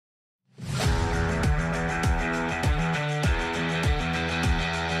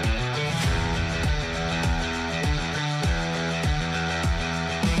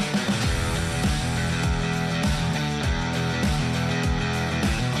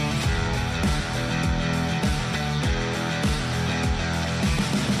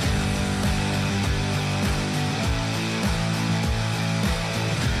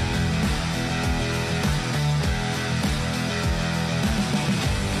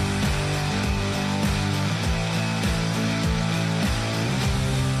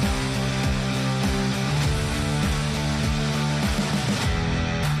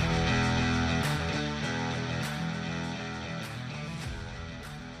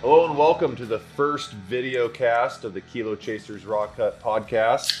Hello and welcome to the first video cast of the Kilo Chasers Raw Cut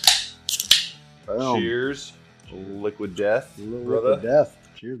podcast. Cheers, Liquid Death, brother. Liquid Death.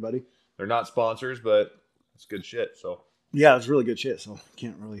 Cheers, buddy. They're not sponsors, but it's good shit. So yeah, it's really good shit. So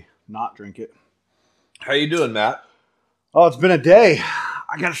can't really not drink it. How you doing, Matt? Oh, it's been a day.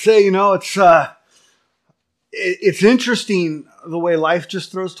 I gotta say, it's interesting the way life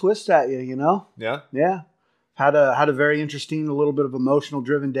just throws twists at you. You know? Yeah. Had a very interesting, a little bit of emotional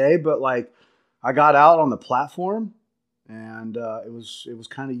driven day, but like I got out on the platform, and it was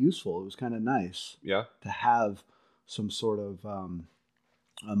kind of useful. It was kind of nice. Yeah. To have some sort of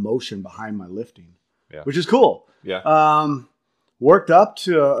emotion behind my lifting. Yeah. Which is cool. Yeah. Worked up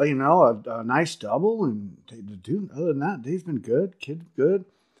to a nice double, and dude, other than that, day's been good. Kid good.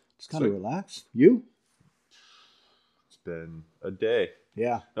 Just kind of relax. You? It's been a day.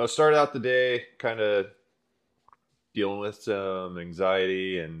 Yeah. No, started out the day kind of dealing with some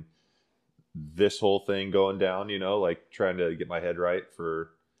anxiety and this whole thing going down, like trying to get my head right for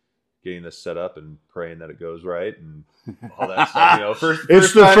getting this set up and praying that it goes right and all that stuff.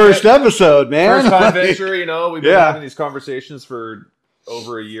 It's the first episode, man. First time venture, we've been having these conversations for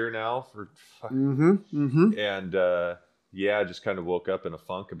over a year now. And I just kind of woke up in a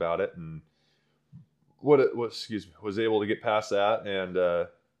funk about it and was able to get past that. And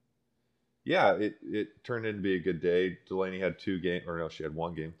it turned into be a good day. Delaney had she had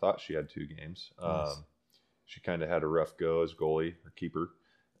one game. Thought she had two games. Nice. She kind of had a rough go as goalie or keeper.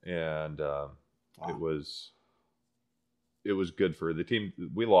 And it was good for the team.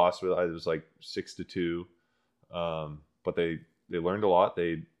 We lost. It was like 6-2, but they learned a lot.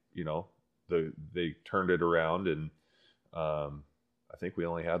 They turned it around, and I think we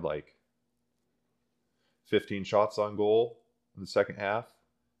only had like 15 shots on goal in the second half,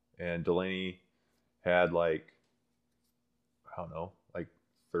 and Delaney had like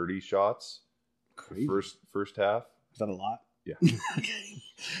 30 shots. Crazy. First half. Is that a lot? Yeah.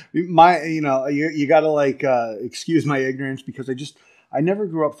 You gotta excuse my ignorance because I never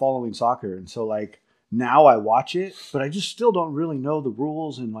grew up following soccer, and so like now I watch it, but I just still don't really know the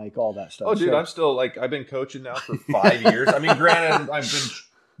rules and like all that stuff. Oh, dude, I'm still I've been coaching now for 5 years. I mean, granted, I've been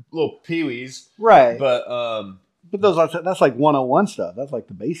little peewees, right? But that's like 101 stuff. That's like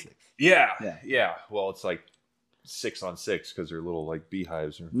the basics. Yeah. Well, it's like 6-on-6 because they're little like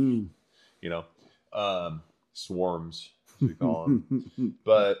beehives or swarms. We call them.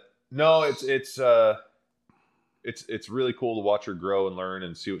 But no, it's really cool to watch her grow and learn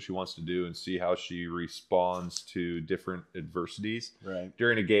and see what she wants to do and see how she responds to different adversities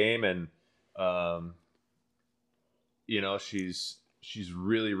during a game. And she's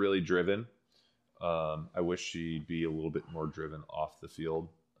really, really driven. I wish she'd be a little bit more driven off the field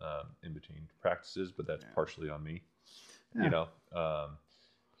in between practices, but that's partially on me.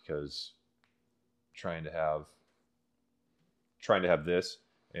 Because trying to have this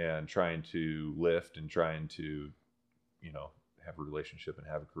and trying to lift and trying to, have a relationship and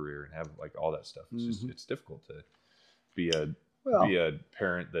have a career and have like all that stuff. It's just, it's difficult to be a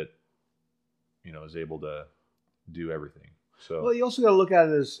parent that, is able to do everything. So, well, you also got to look at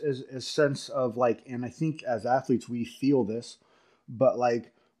it as a sense of like, and I think as athletes, we feel this, but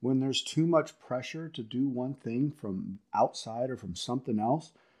like when there's too much pressure to do one thing from outside or from something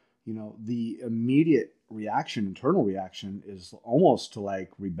else, the immediate internal reaction is almost to like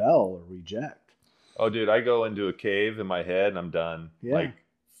rebel or reject. Oh, dude, I go into a cave in my head and I'm done. Yeah. Like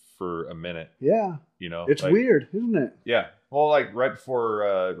for a minute. Yeah. It's like, weird, isn't it? Yeah. Well, like right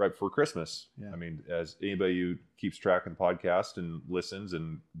before Christmas. Yeah. I mean, as anybody who keeps track of the podcast and listens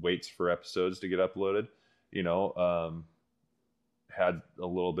and waits for episodes to get uploaded, had a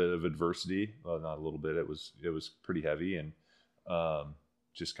little bit of adversity. Well, not a little bit. It was pretty heavy, and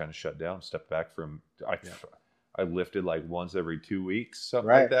just kind of shut down, stepped back from. I lifted like once every 2 weeks, something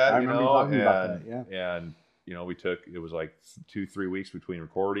like that. I remember talking about that. Yeah. And it was like 2-3 weeks between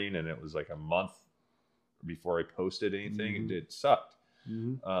recording, and it was like a month before I posted anything, and it sucked.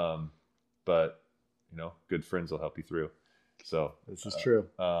 Mm-hmm. But good friends will help you through. So this is true.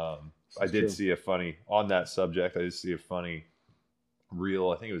 I did see a funny on that subject. I did see a funny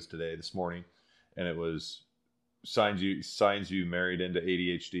reel. I think it was this morning, and it was signs you married into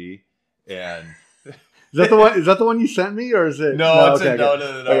ADHD. And is that the one you sent me, or is it? No, okay.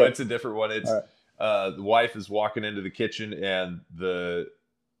 It's a different one. It's the wife is walking into the kitchen, and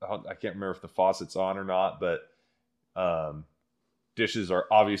I can't remember if the faucet's on or not, but dishes are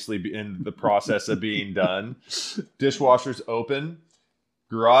obviously in the process of being done. Dishwasher's open.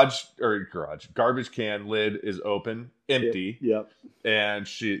 Garbage can lid is open, empty. Yep. And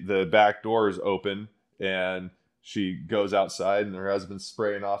the back door is open, and she goes outside and her husband's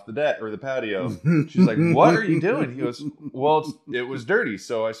spraying off the deck or the patio. She's like, "What are you doing?" He goes, "Well, it was dirty,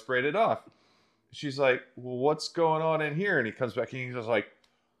 so I sprayed it off." She's like, "Well, what's going on in here?" And he comes back and he's just like,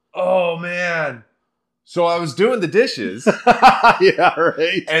 "Oh man, so I was doing the dishes, yeah,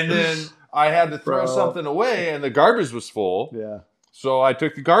 right." And then I had to throw something away, and the garbage was full. Yeah. So I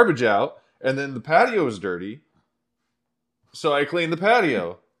took the garbage out, and then the patio was dirty. So I cleaned the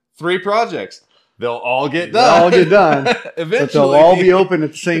patio. 3 projects. They'll all get done. They'll all get done. Eventually. But they'll all be open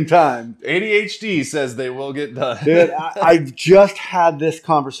at the same time. ADHD says they will get done. Dude, I just had this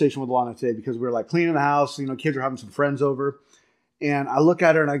conversation with Lana today because we were like cleaning the house. You know, kids are having some friends over. And I look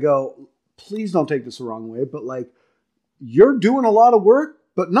at her and I go, please don't take this the wrong way, but like, you're doing a lot of work,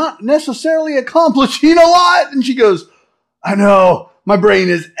 but not necessarily accomplishing a lot. And she goes, I know, my brain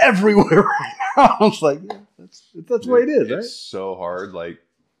is everywhere right now. I was like, yeah, that's the way it is, right? It's so hard. Like,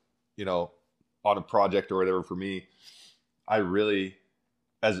 you know, on a project or whatever for me, I really,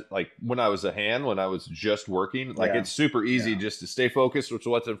 as like when I was when I was just working, like it's super easy just to stay focused, which is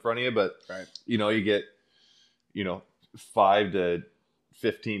what's in front of you. But, you know, you get, 5 to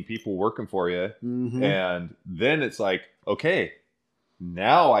 15 people working for you. Mm-hmm. And then it's like, okay,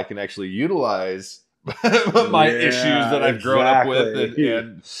 now I can actually utilize my issues that I've grown up with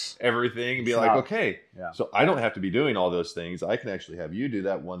and everything and be like, okay, so I don't have to be doing all those things. I can actually have you do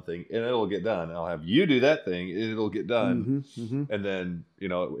that one thing and it'll get done. And I'll have you do that thing and it'll get done. Mm-hmm, mm-hmm. And then,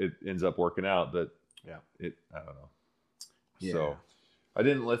 it ends up working out. But I don't know. Yeah. So I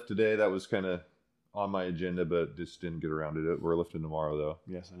didn't lift today. That was kind of on my agenda, but just didn't get around to it. We're lifting tomorrow though.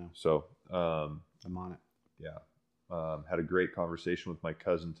 Yes, I know. So I'm on it. Yeah. Had a great conversation with my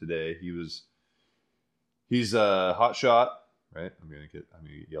cousin today. He's a hot shot, right? I'm gonna get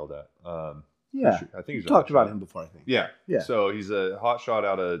yelled at. I think he's talked about him before. I think. Yeah. So he's a hot shot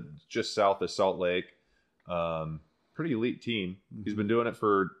out of just south of Salt Lake. Pretty elite team. Mm-hmm. He's been doing it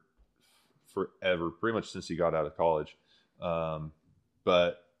for forever, pretty much since he got out of college.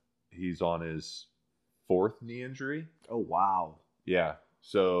 But he's on his 4th knee injury. Oh wow. Yeah.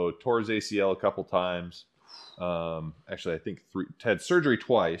 So tore his ACL a couple times. Actually, I think 3. Had surgery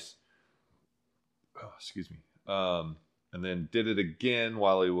twice. Oh, excuse me. And then did it again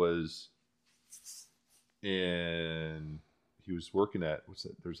while he was working at, what's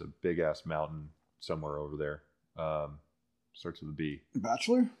that? There's a big ass mountain somewhere over there. Starts with a B.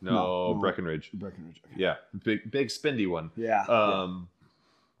 Bachelor? No, Breckenridge. Breckenridge. Okay. Yeah. Big spindy one. Yeah.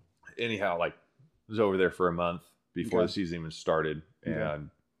 Anyhow, like was over there for a month before the season even started and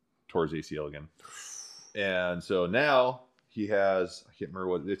tore his ACL again. And so now he has, I can't remember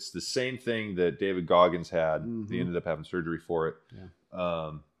what, it's the same thing that David Goggins had. Mm-hmm. He ended up having surgery for it.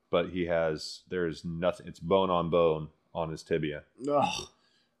 Yeah. But there's nothing, it's bone on bone on his tibia. Ugh.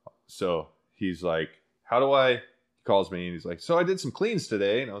 So he's like, he calls me and he's like, so I did some cleans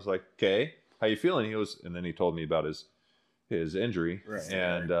today. And I was like, okay, how you feeling? And then he told me about his injury. Right.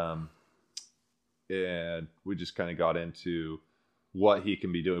 And we just kind of got into what he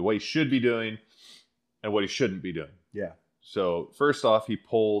can be doing, what he should be doing and what he shouldn't be doing. Yeah. So first off, he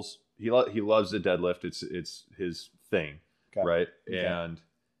loves the deadlift. It's his thing, right? Okay. And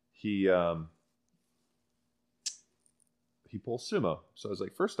he pulls sumo. So I was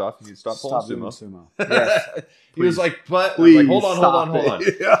like, first off, you need to stop pulling sumo. Yes. He was like, but I was like, hold on.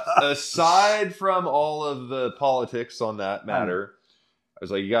 Yeah. Aside from all of the politics on that matter, I was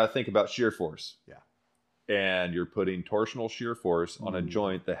like, you got to think about shear force. Yeah. And you're putting torsional shear force on a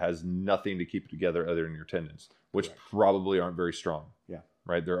joint that has nothing to keep it together other than your tendons, which probably aren't very strong. Yeah.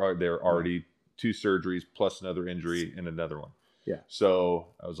 Right. There are already 2 surgeries plus another injury and another one. Yeah. So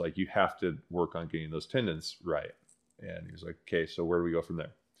I was like, you have to work on getting those tendons right. And he was like, okay, so where do we go from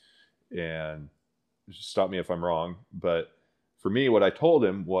there? And stop me if I'm wrong. But for me, what I told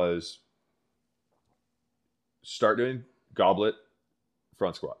him was start doing goblet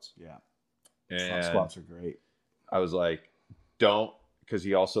front squats. Yeah. And front squats are great. I was like, don't, because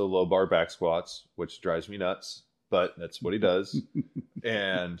he also low bar back squats, which drives me nuts, but that's what he does.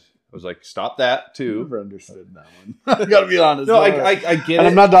 And I was like, stop that too. I never understood that one. I gotta be honest. No, I get it. And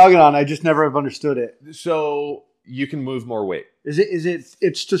I'm not dogging on it. I just never have understood it. So you can move more weight.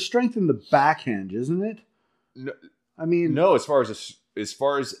 It's to strengthen the back hinge, isn't it? No, I mean, no. As far as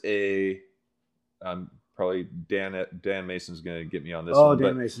probably Dan Mason's going to get me on this. Oh,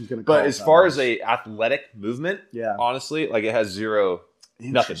 Dan Mason's going to. But as far as a athletic movement, honestly, like it has zero,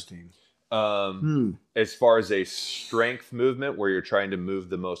 interesting. Nothing. As far as a strength movement where you're trying to move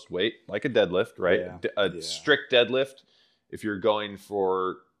the most weight, like a deadlift, right? Yeah. Strict deadlift, if you're going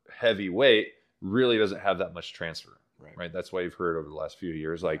for heavy weight, really doesn't have that much transfer. right? That's why you've heard over the last few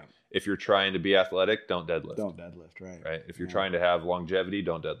years, like if you're trying to be athletic, don't deadlift. Don't deadlift, right? Right. If you're trying to have longevity,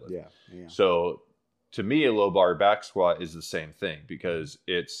 don't deadlift. Yeah. So to me, a low bar back squat is the same thing because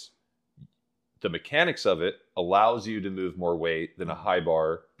it's the mechanics of it allows you to move more weight than a high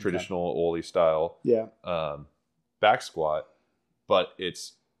bar, traditional Ole style back squat, but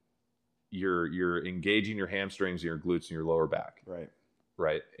you're engaging your hamstrings and your glutes and your lower back.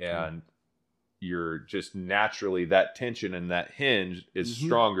 Right. And you're just naturally, that tension and that hinge is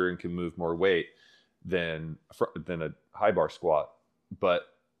stronger and can move more weight than a high bar squat. But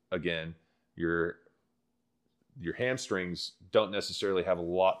again, your hamstrings don't necessarily have a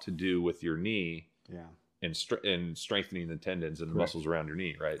lot to do with your knee and strengthening the tendons and the muscles around your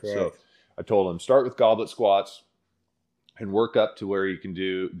knee, right? So I told him, start with goblet squats and work up to where you can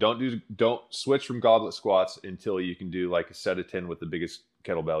don't switch from goblet squats until you can do like a set of 10 with the biggest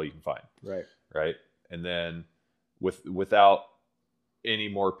kettlebell you can find. Right. And then without any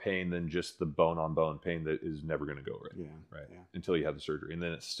more pain than just the bone on bone pain that is never going to go right. Until you have the surgery. And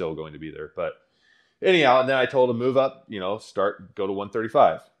then it's still going to be there. But anyhow, and then I told him move up, go to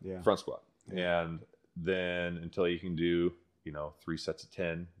 135 front squat. And then until you can do, 3 sets of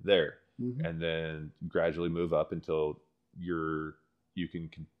 10 there. And then gradually move up until you can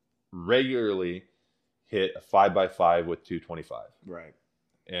regularly hit a 5x5 with 225. Right.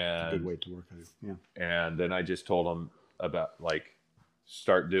 And it's a good way to work at it. Yeah. And then I just told him about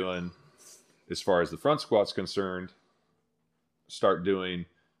start doing, as far as the front squat's concerned, start doing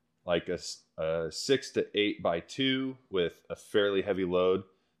like a 6 to 8x2 with a fairly heavy load,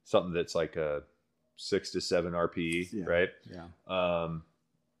 something that's like a 6 to 7 RPE, right? Yeah.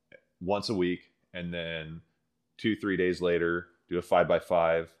 Once a week, and then 2-3 days later, do a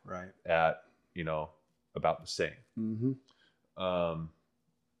 5x5 at about the same.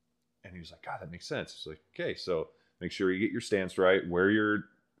 And he was like, God, that makes sense. It's like, okay, so make sure you get your stance right. Wear your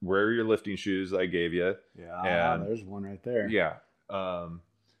lifting shoes that I gave you. Yeah, and there's one right there. Yeah. And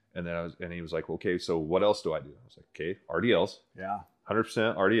then he was like, okay, so what else do I do? I was like, okay, RDLs. Yeah.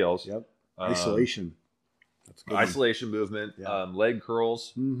 100% RDLs. Yep. Isolation. That's good. Isolation movement. Leg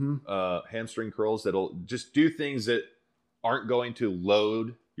curls. Hamstring curls. That'll just do things that aren't going to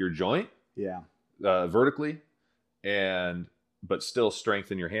load your joint. Yeah. Vertically, but still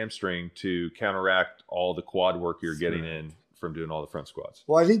strengthen your hamstring to counteract all the quad work you're getting in from doing all the front squats.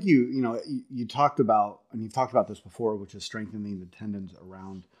 Well, I think you talked about, and you've talked about this before, which is strengthening the tendons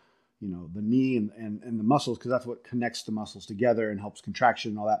around, the knee and the muscles, because that's what connects the muscles together and helps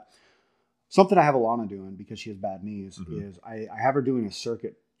contraction and all that. Something I have Alana doing because she has bad knees is I have her doing a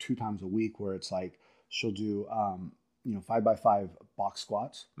circuit 2 times a week where it's like she'll do 5x5 box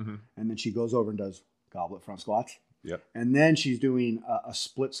squats, and then she goes over and does goblet front squats. Yep. And then she's doing a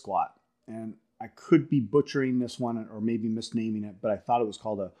split squat. And I could be butchering this one or maybe misnaming it, but I thought it was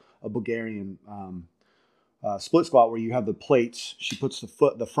called a Bulgarian split squat, where you have the plates. She puts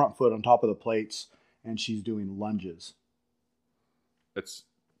the front foot on top of the plates, and she's doing lunges. It's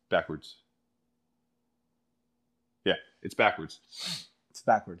backwards. Yeah, it's backwards. It's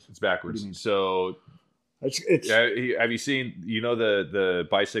backwards. It's backwards. What do you mean? So it's have you seen the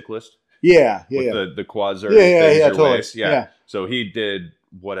bicyclist? Yeah. The quads are totally. waist. Yeah. So he did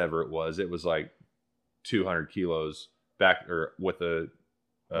whatever it was. It was like 200 kilos back, or with a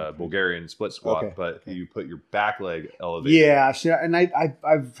Bulgarian split squat, but you put your back leg elevated. Yeah. And I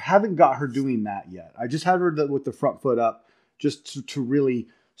haven't got her doing that yet. I just had her with the front foot up, just to really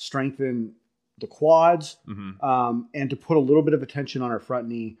strengthen the quads, and to put a little bit of attention on her front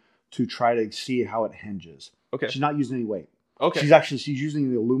knee to try to see how it hinges. Okay. She's not using any weight. Okay. She's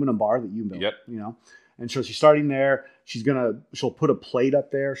using the aluminum bar that you built. Yep. And so she's starting there. She'll put a plate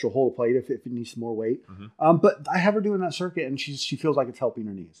up there. She'll hold a plate if it needs some more weight. But I have her doing that circuit, and she feels like it's helping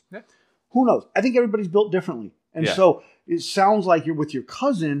her knees. Yeah. Who knows? I think everybody's built differently. And so it sounds like you're with your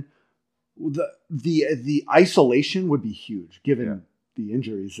cousin. The isolation would be huge given the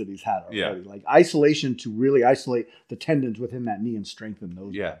injuries that he's had already. Yeah. Like isolation to really isolate the tendons within that knee and strengthen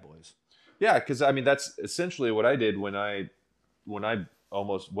those bad boys. Yeah, because that's essentially what I did when I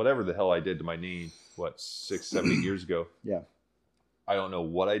almost, whatever the hell I did to my knee, 6, 7, 8 years ago. Yeah. I don't know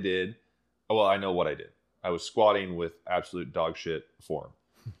what I did. Well, I know what I did. I was squatting with absolute dog shit form.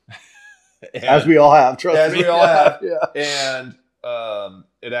 As we all have, trust me. As we all have. And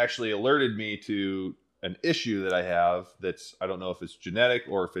it actually alerted me to an issue that I have that's, I don't know if it's genetic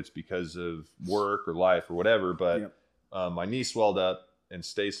or if it's because of work or life or whatever, but my knee swelled up and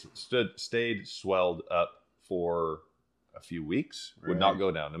stayed swelled up for a few weeks. Would not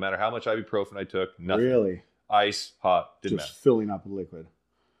go down. No matter how much ibuprofen I took, nothing. Really? Ice, hot, didn't matter. Just filling up with liquid.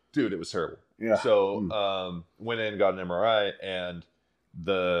 Dude, it was terrible. Yeah. So went in, got an MRI, and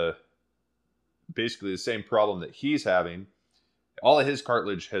basically the same problem that he's having, all of his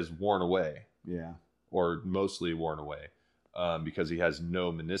cartilage has worn away. Yeah. Or mostly worn away because he has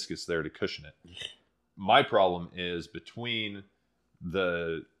no meniscus there to cushion it. My problem is between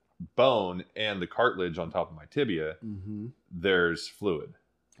the bone and the cartilage on top of my tibia, there's fluid.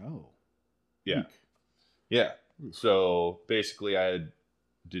 Oh. Yeah. Yeah. So basically I had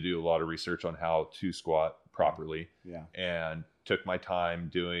to do a lot of research on how to squat properly. Yeah. And took my time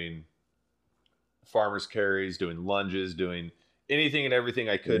doing farmer's carries, doing lunges, doing anything and everything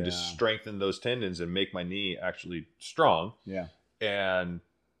I could to strengthen those tendons and make my knee actually strong. Yeah. And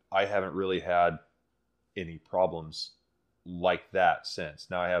I haven't really had any problems like that since.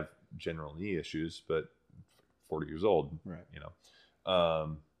 Now I have general knee issues, but 40 years old, right? You know.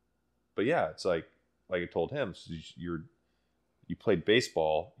 But yeah, it's like I told him, so you played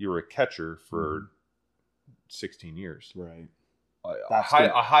baseball, you were a catcher for 16 years. Right. A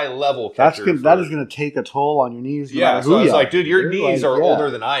high level catcher. That is going to take a toll on your knees. Yeah, so I was like, dude, your knees are older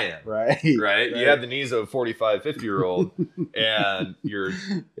than I am. Right. Right? You have the knees of a 45, 50-year-old, and you're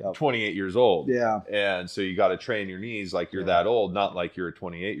 28 years old. Yeah. And so you got to train your knees like you're that old, not like you're a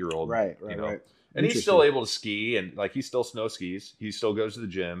 28-year-old. Right, you know? Right. And he's still able to ski, and like he still snow skis. He still goes to the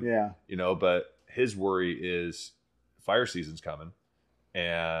gym. Yeah. You know, but his worry is fire season's coming,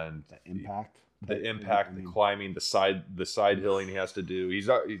 and the impact. The climbing, the side hilling he has to do.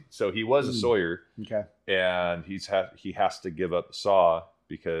 He was a sawyer, okay, and he has to give up the saw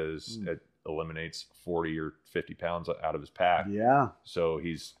because it eliminates 40 or 50 pounds out of his pack. Yeah, so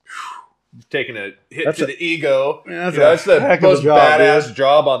he's taking a hit to the ego. That's the most badass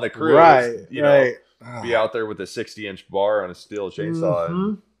job on the crew, right? You know, be out there with a 60-inch bar on a steel chainsaw,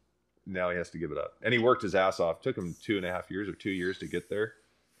 and now he has to give it up. And he worked his ass off. It took him 2.5 years or 2 years to get there.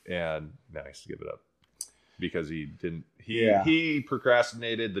 And now he has to give it up because he didn't. He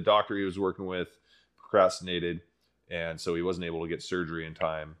procrastinated. The doctor he was working with procrastinated, and so he wasn't able to get surgery in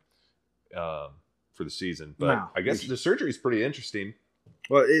time for the season. But I guess the surgery is pretty interesting.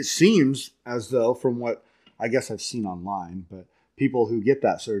 Well, it seems as though, from what I guess I've seen online, but people who get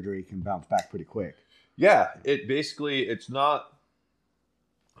that surgery can bounce back pretty quick. Yeah, it's not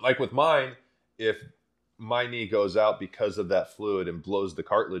like with mine. If my knee goes out because of that fluid and blows the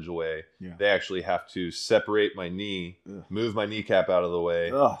cartilage away, they actually have to separate my knee, move my kneecap out of the way,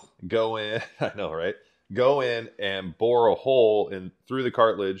 go in. I know, right? Go in and bore a hole through the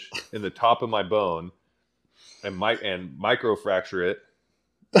cartilage in the top of my bone and microfracture it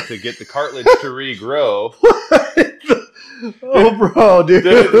to get the cartilage to regrow. Oh, bro, dude.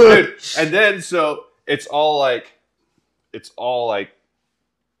 And then so it's all like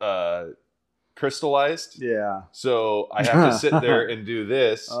crystallized. Yeah. So I have to sit there and do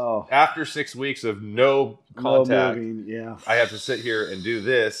this. After 6 weeks of no contact, I have to sit here and do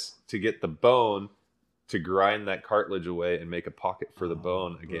this to get the bone to grind that cartilage away and make a pocket for the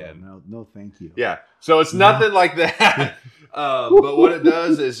bone again. No, thank you. Yeah. So it's nothing like that. But what it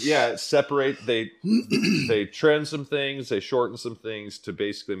does is, separate. They trim some things, they shorten some things to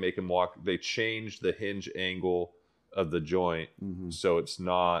basically make him walk. They change the hinge angle of the joint so it's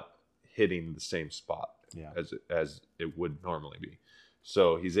not hitting the same spot as it would normally be.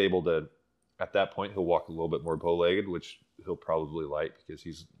 So he's able to, at that point, he'll walk a little bit more bow-legged, which he'll probably like because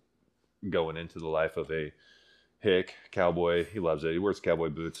he's going into the life of a hick cowboy. He loves it. He wears cowboy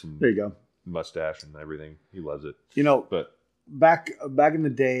boots and there you go, mustache and everything. He loves it. You know, but back in the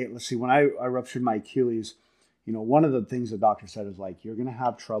day, let's see, when I ruptured my Achilles, you know, one of the things the doctor said is like, you're going to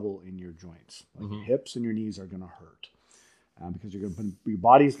have trouble in your joints. Like your hips and your knees are going to hurt. Because your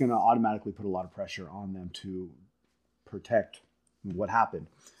body's going to automatically put a lot of pressure on them to protect what happened.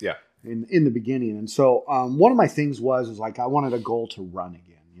 Yeah. In the beginning, and so one of my things was like I wanted a goal to run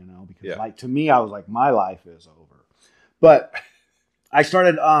again, you know, because like to me I was like my life is over. But I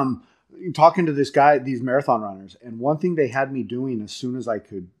started talking to these marathon runners, and one thing they had me doing as soon as I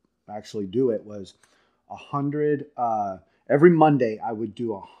could actually do it was 100. Every Monday I would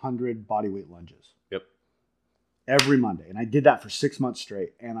do 100 bodyweight lunges. Every Monday. And I did that for 6 months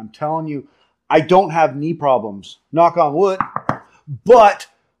straight. And I'm telling you, I don't have knee problems, knock on wood, but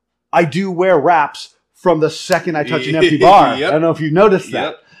I do wear wraps from the second I touch an empty bar. I don't know if you noticed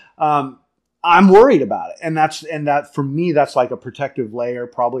that. I'm worried about it. And that for me, that's like a protective layer,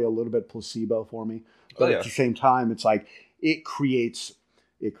 probably a little bit placebo for me. But at the same time, it's like it creates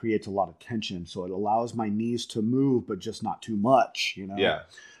a lot of tension. So it allows my knees to move, but just not too much, you know? Yeah.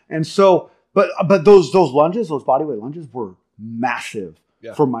 And so But those lunges, those bodyweight lunges were massive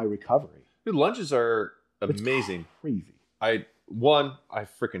for my recovery. Dude, lunges are amazing. It's crazy. one, I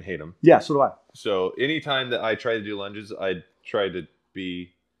freaking hate them. Yeah, so do I. So anytime that I try to do lunges, I try to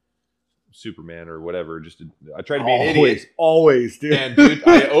be Superman or whatever. I try to be an idiot. Always, dude. And dude,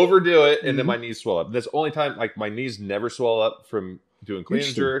 I overdo it, and then my knees swell up. That's the only time, like, my knees never swell up from doing clean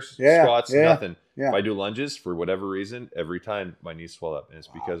and jerks, squats, nothing. Yeah. If I do lunges, for whatever reason, every time my knees swell up, and it's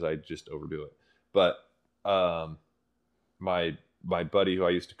because I just overdo it. But my buddy who I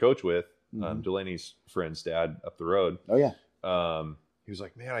used to coach with, Delaney's friend's dad up the road. Oh yeah. He was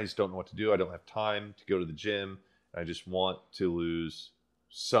like, man, I just don't know what to do. I don't have time to go to the gym. I just want to lose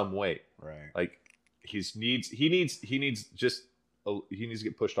some weight. Right. Like he needs to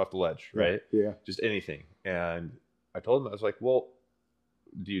get pushed off the ledge. Right. Yeah. Just anything. And I told him, I was like, well,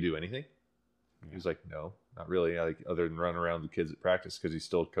 do you do anything? Yeah. He was like, no, not really. Like, other than running around with the kids at practice, because he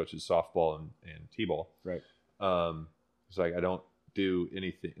still coaches softball and t-ball. Right. He's like, I don't do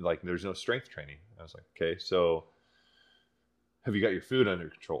anything. Like, there's no strength training. I was like, okay, so have you got your food under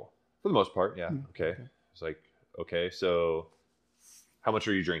control? For the most part, yeah. Okay. It's like, okay, so how much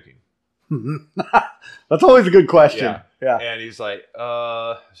are you drinking? That's always a good question. Yeah. And he's like,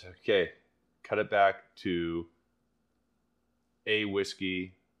 okay, cut it back to a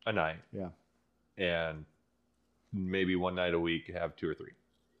whiskey a night. Yeah. And maybe one night a week have 2 or 3.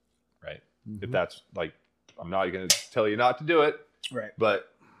 Right. If that's like, I'm not going to tell you not to do it. Right.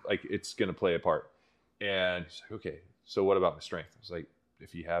 But like, it's going to play a part. And he's like, okay, so what about my strength? I was like,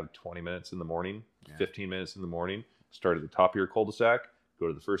 if you have 20 minutes in the morning, 15 minutes in the morning, start at the top of your cul-de-sac, go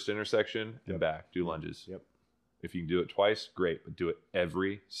to the first intersection and back, do lunges. Yep. If you can do it twice, great, but do it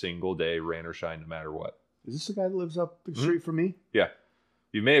every single day, rain or shine, no matter what. Is this the guy that lives up the street from me? Yeah.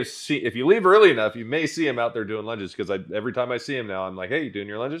 You may have seen, if you leave early enough, you may see him out there doing lunges, because every time I see him now, I'm like, hey, you doing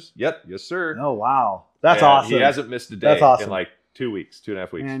your lunges? Yep. Yes, sir. Oh, wow. That's awesome. He hasn't missed a day in like 2 weeks,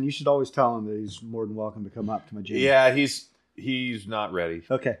 2.5 weeks. Man, you should always tell him that he's more than welcome to come up to my gym. Yeah, he's not ready.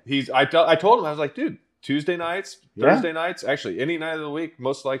 Okay. I told him, I was like, dude, Tuesday nights, Thursday nights, actually any night of the week,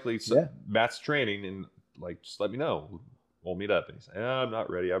 most likely Matt's training, and like, just let me know. We'll meet up. And he's like, I'm not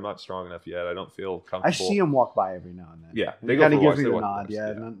ready. I'm not strong enough yet. I don't feel comfortable. I see him walk by every now and then. Yeah. He kind of gives me the nod. Yeah.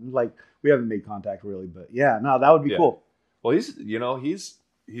 And like, we haven't made contact really, but yeah, no, that would be cool. Well, he's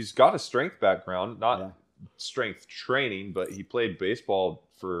got a strength background, not strength training, but he played baseball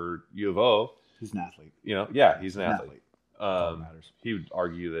for U of O. He's an athlete. He's an athlete. Matters. He would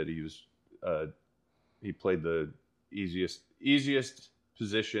argue that he played the easiest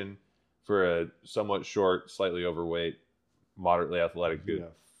position for a somewhat short, slightly overweight, moderately athletic dude.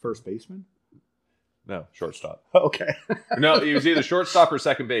 First baseman? No, shortstop. Okay. No, he was either shortstop or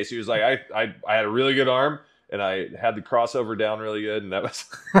second base. He was like, I had a really good arm, and I had the crossover down really good, and that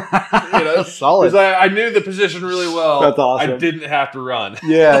was solid. I knew the position really well. That's awesome. I didn't have to run.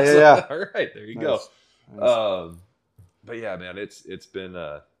 Yeah. All right, there you Nice. go. But yeah, man, it's been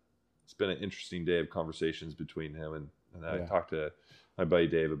an interesting day of conversations between him and I talked to my buddy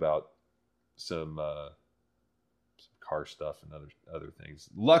Dave about some car stuff and other things.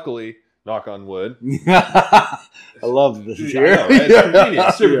 Luckily, knock on wood. I love this. I know, right? It's convenient.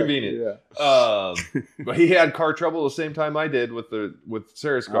 It's super convenient. Yeah. But he had car trouble the same time I did with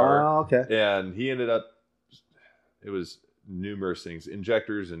Sarah's car. Oh, okay. And he ended up, it was numerous things,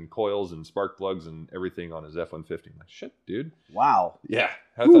 injectors and coils and spark plugs and everything on his F-150. I'm like, shit, dude. Wow. Yeah.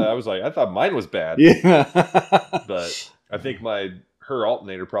 I thought mine was bad. Yeah. But I think her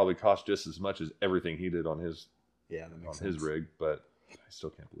alternator probably cost just as much as everything he did on his his rig, but I still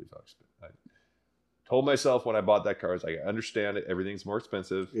can't believe how expensive. I told myself when I bought that car, I was like, I understand it. Everything's more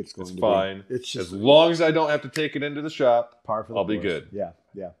expensive. It's fine. It's just, as long as I don't have to take it into the shop, I'll be good. Yeah.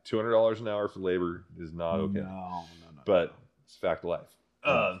 $200 an hour for labor is not okay. No. But it's a fact of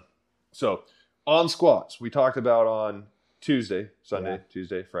life. So on squats, we talked about on Tuesday,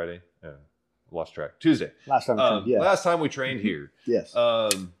 Friday. Lost track. Tuesday. Last time we trained here. Yes.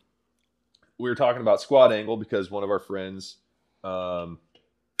 We were talking about squat angle because one of our friends won't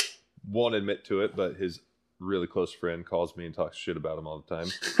admit to it, but his really close friend calls me and talks shit about him all the time.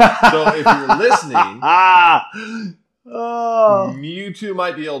 So if you're listening, you two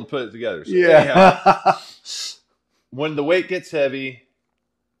might be able to put it together. So anyhow, when the weight gets heavy,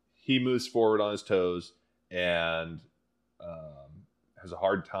 he moves forward on his toes and has a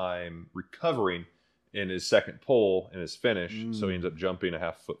hard time recovering in his second pull in his finish. So he ends up jumping a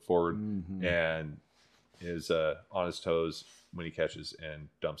half foot forward and is on his toes when he catches and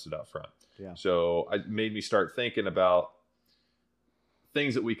dumps it out front. Yeah. So it made me start thinking about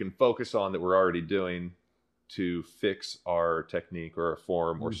things that we can focus on that we're already doing to fix our technique or our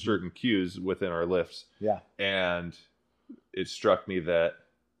form or certain cues within our lifts. Yeah. And it struck me that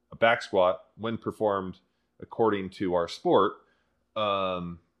a back squat, when performed according to our sport,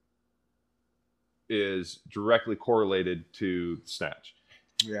 is directly correlated to snatch.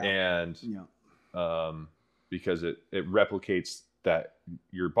 Yeah. And because it replicates that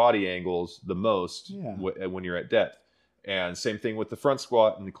your body angles the most when you're at depth. And same thing with the front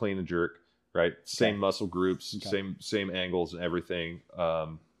squat and the clean and jerk, right? Same muscle groups, same angles and everything.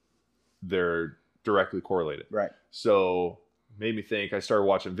 They're directly correlated. Right. So made me think. I started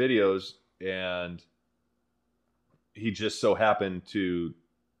watching videos, and he just so happened to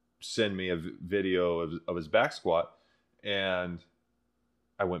send me a video of his back squat, and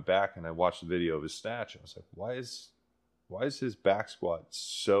I went back and I watched the video of his snatch. I was like, why is his back squat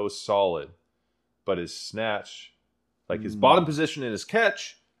so solid, but his snatch, like his bottom position and his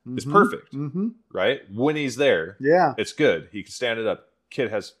catch is perfect, right? When he's there, it's good. He can stand it up.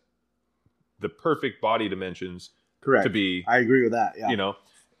 Kid has the perfect body dimensions. Correct. To be. I agree with that. Yeah. You know,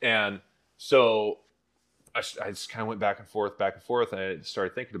 and so I just kind of went back and forth, and I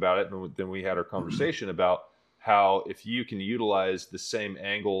started thinking about it. And then we had our conversation about how if you can utilize the same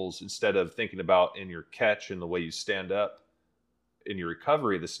angles instead of thinking about in your catch and the way you stand up in your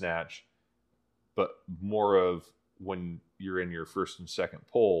recovery of the snatch, but more of when you're in your first and second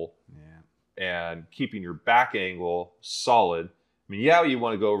pull and keeping your back angle solid. I mean, you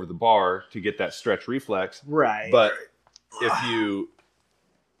want to go over the bar to get that stretch reflex. Right. But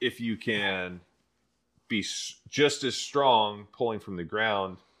if you can be just as strong pulling from the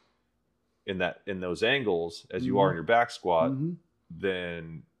ground in those angles as you are in your back squat,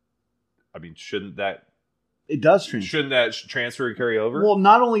 then I mean, shouldn't that transfer and carry over? Well,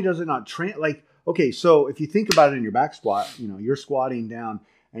 not only does it not okay, so if you think about it in your back squat, you're squatting down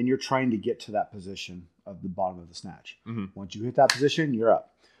and you're trying to get to that position of the bottom of the snatch. Once you hit that position, you're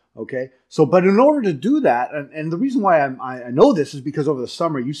up. Okay. So, but in order to do that, and the reason why I know this is because over the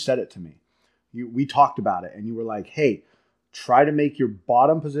summer you said it to me. We talked about it, and you were like, "Hey, try to make your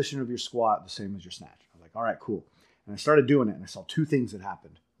bottom position of your squat the same as your snatch." I was like, "All right, cool." And I started doing it, and I saw two things that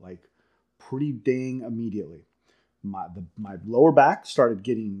happened, like pretty dang immediately. My lower back started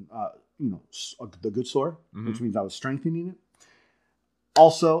getting, the good sore, which means I was strengthening it.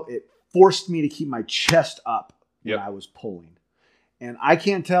 Also, it forced me to keep my chest up when I was pulling. And I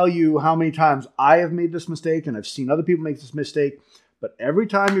can't tell you how many times I have made this mistake, and I've seen other people make this mistake. But every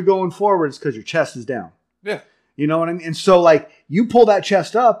time you're going forward, it's because your chest is down. Yeah. You know what I mean? And so, like, you pull that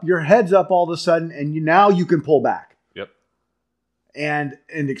chest up, your head's up all of a sudden, and now you can pull back. Yep. And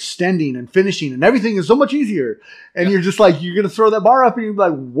extending and finishing, and everything is so much easier. And you're just like, you're going to throw that bar up, and you're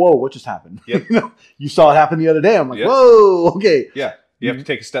like, whoa, what just happened? Yep. You saw it happen the other day. I'm like, whoa, okay. Yeah. You have to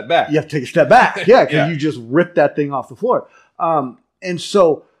take a step back. You have to take a step back. Yeah, because you just ripped that thing off the floor. And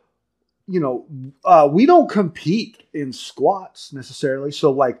so, we don't compete in squats necessarily.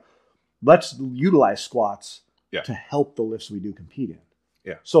 So, like, let's utilize squats to help the lifts we do compete in.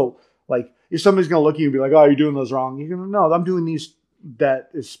 Yeah. So, like, if somebody's going to look at you and be like, "Oh, you're doing those wrong," you're going to know I'm doing these that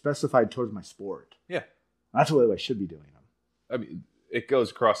is specified towards my sport. Yeah. That's the way I should be doing them. I mean, it goes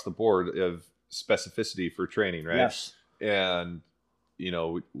across the board of specificity for training, right? Yes. And you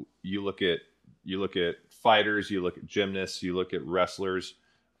look at fighters, you look at gymnasts, you look at wrestlers.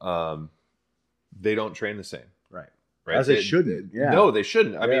 They don't train the same. Right. As they shouldn't. Yeah. No, they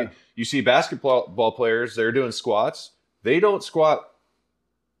shouldn't. I mean, you see basketball players, they're doing squats. They don't squat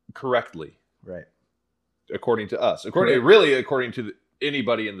correctly. Right. According to us. According to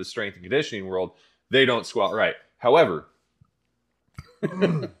anybody in the strength and conditioning world, they don't squat right. However,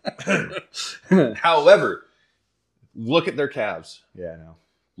 look at their calves. Yeah, I know.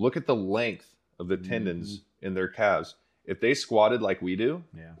 Look at the length of the tendons in their calves. If they squatted like we do,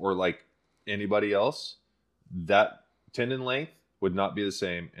 or like anybody else, that tendon length would not be the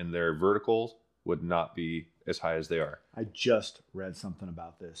same, and their verticals would not be as high as they are. I just read something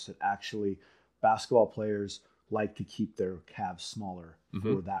about this. That actually basketball players like to keep their calves smaller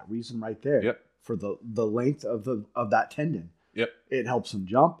for that reason right there. Yep. For the length of that tendon. Yep. It helps them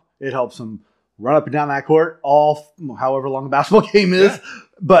jump. It helps them run up and down that court however long the basketball game is. Yeah.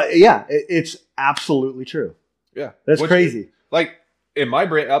 But it's absolutely true. Yeah. That's crazy. Like in my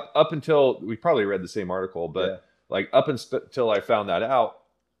brain, up until we probably read the same article, but like up until I found that out,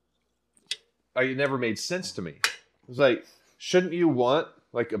 it never made sense to me. It was like, shouldn't you want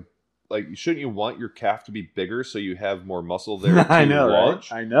your calf to be bigger so you have more muscle there to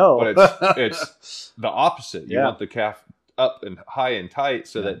launch? Right? I know. But it's the opposite. You want the calf up and high and tight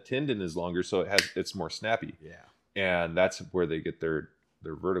so that tendon is longer, so it's more snappy. Yeah. And that's where they get their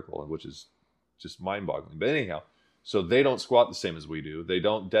vertical, which is just mind-boggling. But anyhow, so they don't squat the same as we do. They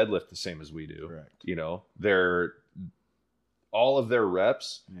don't deadlift the same as we do. Correct. All of their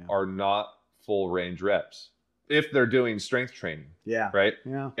reps are not full range reps. if they're doing strength training. Yeah. Right.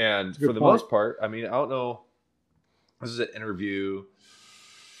 Yeah. And for the most part, I mean, I don't know. This is an interview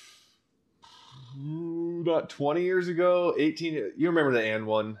not 20 years ago, 18. You remember the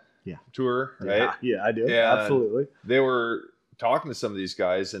And1 tour, right? Yeah, I do. And absolutely. They were talking to some of these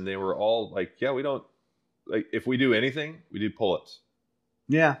guys, and they were all like, yeah, we don't, like, if we do anything, we do pull-ups.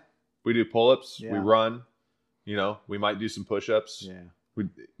 Yeah. We do pull-ups, Yeah. we run, we might do some push-ups. Yeah.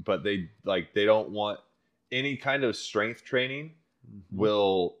 But they don't want any kind of strength training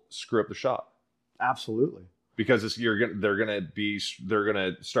will screw up the shot. Absolutely. Because they're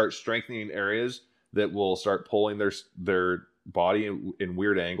gonna start strengthening areas that will start pulling their body in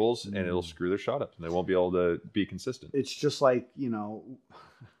weird angles, and it'll screw their shot up, and they won't be able to be consistent. It's just like,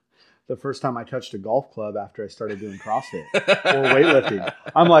 the first time I touched a golf club after I started doing CrossFit or weightlifting,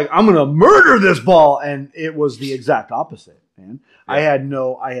 I'm like, I'm gonna murder this ball, and it was the exact opposite, man. Yeah. I had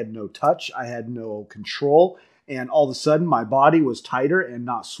no touch, I had no control, and all of a sudden my body was tighter and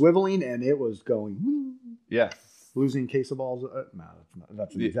not swiveling, and it was going. Yeah. Losing case of balls. No,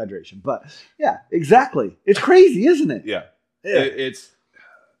 that's an exaggeration. But yeah, exactly. It's crazy, isn't it? Yeah. It's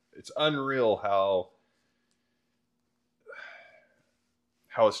unreal how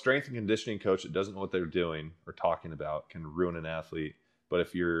a strength and conditioning coach that doesn't know what they're doing or talking about can ruin an athlete. But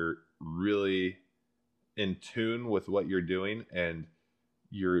if you're really in tune with what you're doing and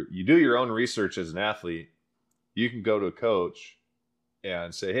you do your own research as an athlete, you can go to a coach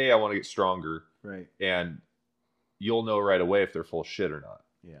and say, hey, I want to get stronger. Right. And you'll know right away if they're full of shit or not.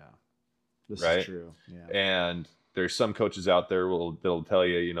 Yeah. This right? is true. Yeah. And there's some coaches out there that'll tell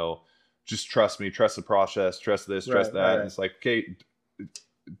you, just trust me, trust the process, trust this, trust that. Right. And it's like, okay,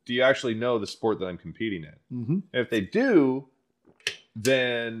 do you actually know the sport that I'm competing in? Mm-hmm. And if they do,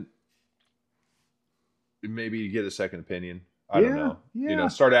 then maybe you get a second opinion. I don't know. Yeah.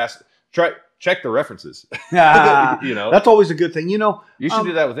 Check the references. That's always a good thing. You should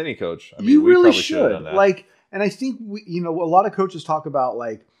do that with any coach. I mean, you really should. And I think a lot of coaches talk about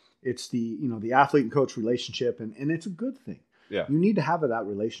like it's the the athlete and coach relationship, and it's a good thing. Yeah, you need to have that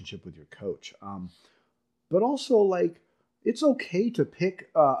relationship with your coach. But also like it's okay to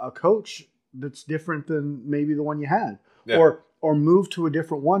pick a coach that's different than maybe the one you had, or move to a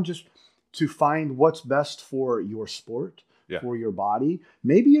different one just to find what's best for your sport. Yeah. For your body.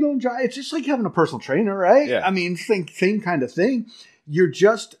 Maybe you don't jive. It's just like having a personal trainer, right? Yeah. I mean, same kind of thing. You're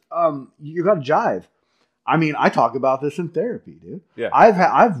just, you got to jive. I mean, I talk about this in therapy, dude. Yeah.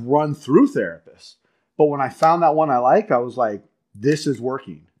 I've run through therapists, but when I found that one I like, I was like, this is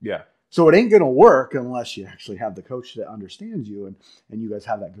working. Yeah. So it ain't going to work unless you actually have the coach that understands you and you guys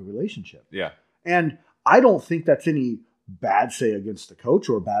have that good relationship. Yeah. And I don't think that's any bad say against the coach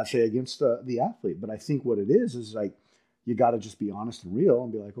or bad say against the athlete. But I think what it is like, you got to just be honest and real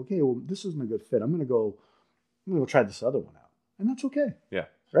and be like, okay, well, this isn't a good fit. I'm going to go try this other one out. And that's okay. Yeah.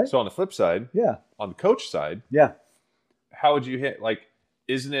 Right. So on the flip side, on the coach side, how would you hit, like,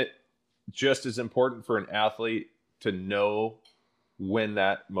 isn't it just as important for an athlete to know when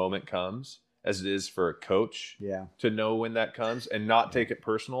that moment comes as it is for a coach to know when that comes and not take it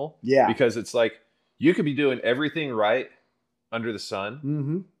personal? Yeah. Because it's like, you could be doing everything right under the sun.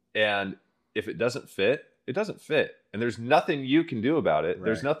 Mm-hmm. And if it doesn't fit, it doesn't fit. And there's nothing you can do about it. Right.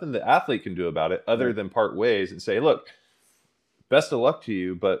 There's nothing the athlete can do about it other than part ways and say, look, best of luck to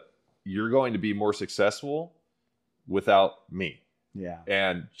you, but you're going to be more successful without me. Yeah.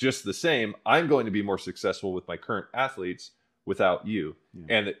 And just the same, I'm going to be more successful with my current athletes without you. Yeah.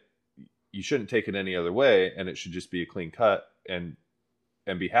 And you shouldn't take it any other way. And it should just be a clean cut and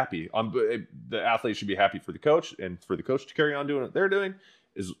be happy. The athlete should be happy for the coach and for the coach to carry on doing what they're doing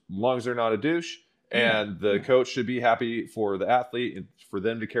as long as they're not a douche. And the coach should be happy for the athlete and for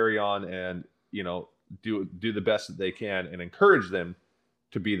them to carry on and, do the best that they can and encourage them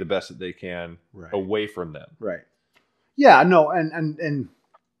to be the best that they can away from them. Right. Yeah, no. And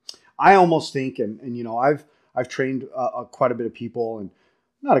I almost think, and I've trained quite a bit of people and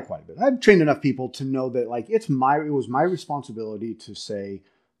not quite a bit. I've trained enough people to know that like, it was my responsibility to say,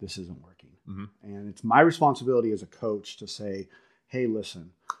 this isn't working. Mm-hmm. And it's my responsibility as a coach to say, hey,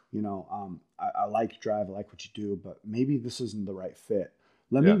 listen, I like drive, I like what you do, but maybe this isn't the right fit.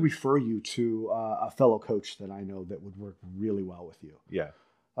 Let me refer you to a fellow coach that I know that would work really well with you. Yeah.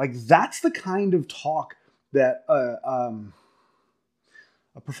 Like that's the kind of talk that a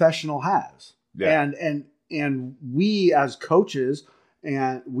professional has. Yeah. And we as coaches,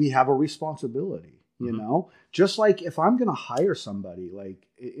 and we have a responsibility, you know, just like if I'm going to hire somebody like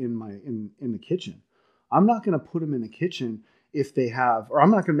in the kitchen, I'm not going to put them in the kitchen if they have, or I'm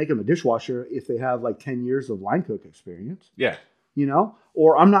not going to make them a dishwasher if they have like 10 years of line cook experience. Yeah.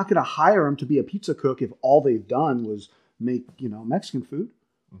 Or I'm not going to hire them to be a pizza cook if all they've done was make, Mexican food.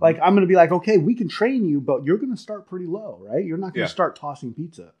 Mm-hmm. Like, I'm going to be like, okay, we can train you, but you're going to start pretty low, right? You're not going to start tossing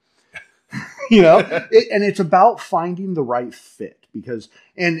pizza. And it's about finding the right fit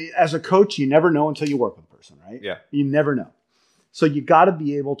and as a coach, you never know until you work with a person, right? Yeah. You never know. So you got to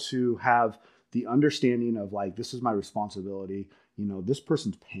be able to have the understanding of like, this is my responsibility. This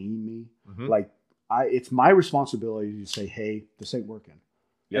person's paying me. Mm-hmm. Like it's my responsibility to say, hey, this ain't working.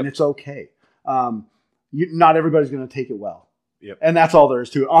 Yep. And it's okay. Not everybody's going to take it well. Yep. And that's all there is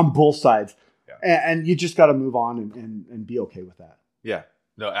to it on both sides. Yeah. And you just got to move on and be okay with that. Yeah,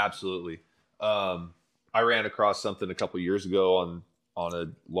 no, absolutely. I ran across something a couple years ago on a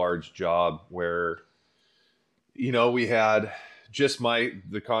large job where, we had just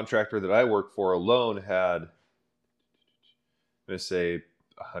the contractor that I work for alone had, I'm going to say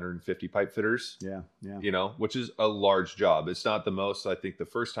 150 pipe fitters. Yeah. Which is a large job. It's not the most. I think the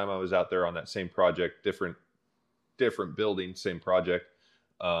first time I was out there on that same project, different building, same project,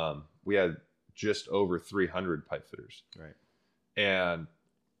 we had just over 300 pipe fitters. Right. And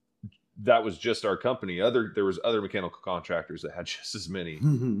that was just our company. There was other mechanical contractors that had just as many,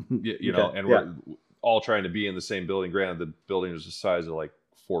 and we're all trying to be in the same building. Granted, the building was the size of like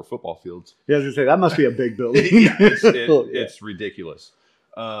 4 football fields. Yeah, I was gonna say that must be a big building. It's ridiculous.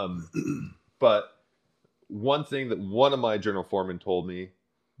 But one thing that one of my general foremen told me,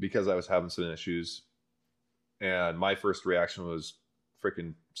 because I was having some issues, and my first reaction was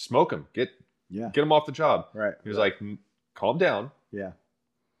freaking smoke him, get him off the job. Right. He was like, calm down. Yeah.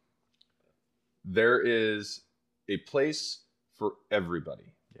 There is a place for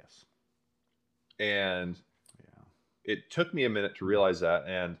everybody. Yes. And it took me a minute to realize that.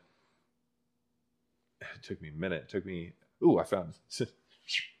 And it took me a minute. It took me, I found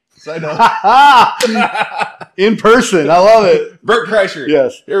side note. In person. I love it. Bert Kreischer.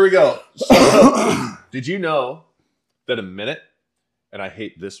 Yes. Here we go. So, did you know that a minute, and I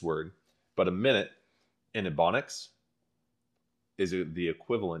hate this word, but a minute in Ebonics is the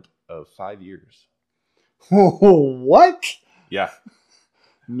equivalent of 5 years. What? Yeah.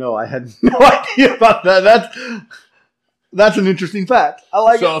 No, I had no idea about that. That's an interesting fact. I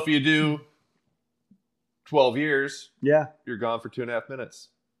like it. So if you do 12 years, you're gone for 2.5 minutes.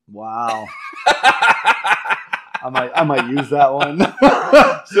 Wow. I might use that one.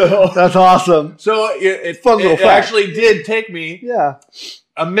 So that's awesome. So it actually did take me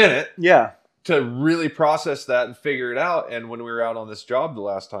a minute to really process that and figure it out. And when we were out on this job the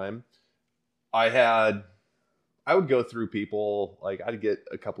last time, I would go through people, like I'd get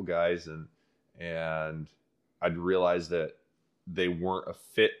a couple guys and I'd realize that they weren't a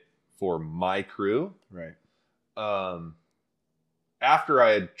fit for my crew. Right. After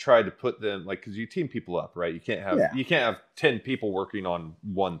I had tried to put them, like, because you team people up, right? You can't have 10 people working on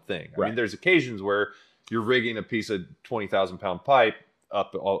one thing. I mean, there's occasions where you're rigging a piece of 20,000 pound pipe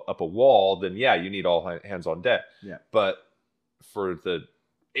up a wall, then you need all hands on deck. Yeah. But for the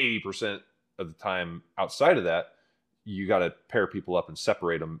 80% of the time outside of that, you got to pair people up and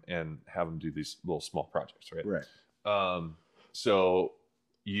separate them and have them do these little small projects, right? Right. So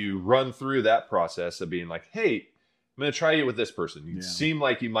you run through that process of being like, hey, I'm going to try you with this person. You seem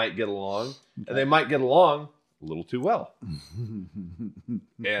like you might get along, and they might get along a little too well.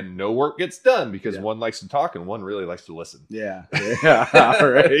 And no work gets done because one likes to talk and one really likes to listen. Yeah.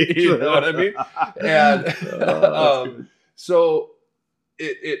 Right. You know what I mean? And so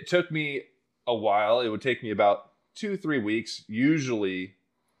it took me a while. It would take me about 2-3 weeks, usually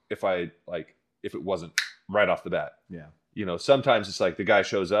if it wasn't right off the bat. Yeah. Sometimes it's like the guy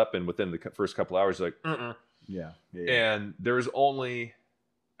shows up and within the first couple hours, like, Yeah. And there was only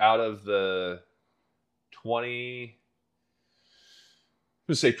out of the 20,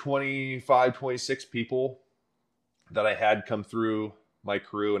 let's say 25, 26 people that I had come through my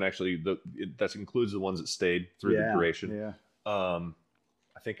crew, and actually that includes the ones that stayed through the duration. Yeah.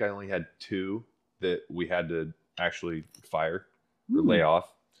 I think I only had 2 that we had to actually fire or lay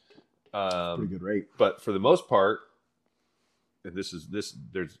off. Pretty good rate. But for the most part, and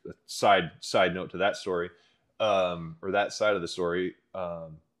there's a side note to that story, or that side of the story.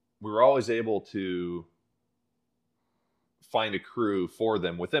 We were always able to find a crew for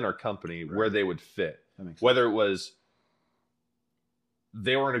them within our company where they would fit. Whether it was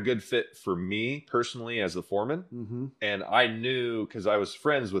they weren't a good fit for me personally as the foreman, and I knew because I was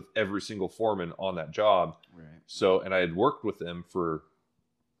friends with every single foreman on that job. Right. So, and I had worked with them for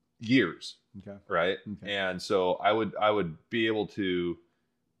years. Okay. Right. Okay. And so I would be able to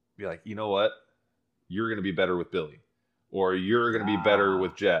be like, you know what? You're going to be better with Billy, or you're going to be better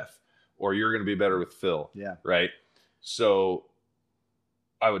with Jeff, or you're going to be better with Phil. Yeah. Right. So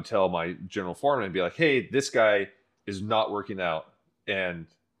I would tell my general foreman and be like, hey, this guy is not working out. And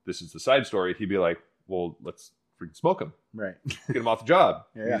this is the side story. He'd be like, well, let's freaking smoke him. Right. Get him off the job.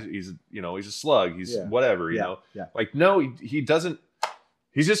 Yeah. He's he's a slug. He's Yeah. whatever, you Yeah. know. Yeah. Like, no, he doesn't.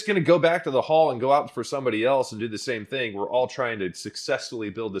 He's just going to go back to the hall and go out for somebody else and do the same thing. We're all trying to successfully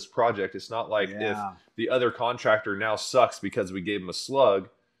build this project. It's not like if the other contractor now sucks because we gave him a slug,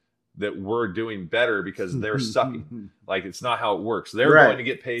 that we're doing better because they're sucking. Like, it's not how it works. They're Right. going to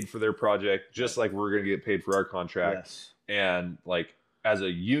get paid for their project just like we're going to get paid for our contract. Yes. And like, as a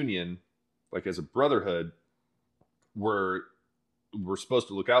union, like as a brotherhood, we're supposed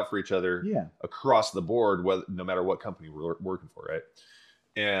to look out for each other Yeah. across the board, no matter what company we're working for, right?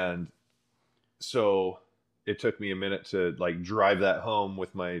 And so it took me a minute to like drive that home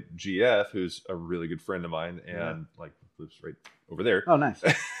with my GF, who's a really good friend of mine, and like lives right over there. Oh, nice.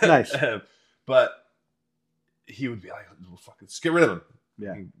 Nice. But he would be like, well, fuck, let's get rid of him.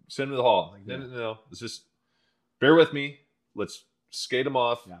 Yeah. Send him to the hall. Like, no. Let's just bear with me. Let's skate him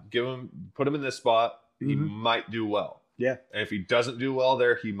off. Yeah. Put him in this spot. He Mhm. might do well. Yeah. And if he doesn't do well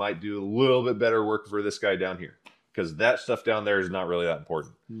there, he might do a little bit better work for this guy down here. Because that stuff down there is not really that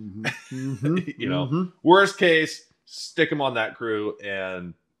important. Mm-hmm. Mm-hmm. You know, Mm-hmm. worst case, stick him on that crew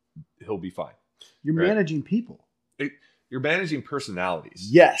and he'll be fine. You're Right. managing people. You're managing personalities.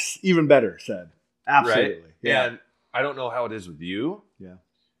 Yes. Even better said. Absolutely. Right? Yeah. And I don't know how it is with you. Yeah.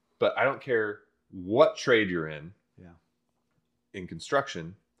 But I don't care what trade you're in. Yeah. In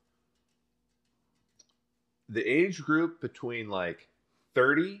construction, the age group between like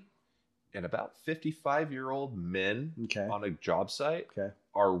 30 and about 55-year-old men Okay. on a job site Okay.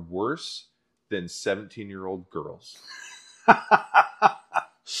 are worse than 17-year-old girls.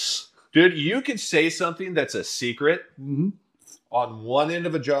 Dude, you could say something that's a secret Mm-hmm. on one end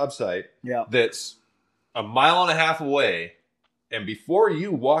of a job site Yeah. that's a mile and a half away, and before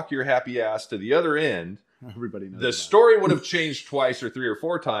you walk your happy ass to the other end, Everybody knows. the about story would have changed twice or 3 or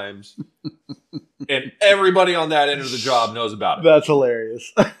 4 times, and everybody on that end of the job knows about it. it. That's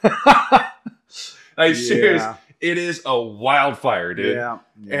hilarious. Like, serious, Yeah. it is a wildfire, dude. Yeah.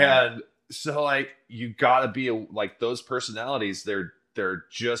 And so, like, you gotta be like those personalities. They're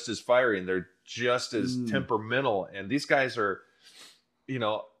just as fiery and they're just as temperamental. And these guys are,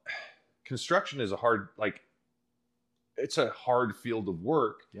 construction is it's a hard field of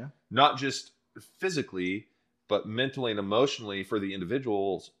work. Yeah. Not just physically, but mentally and emotionally for the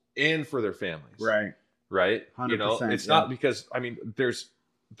individuals and for their families. Right. Right. 100%, It's not because,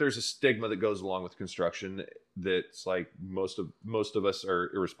 there's a stigma that goes along with construction that's like most of us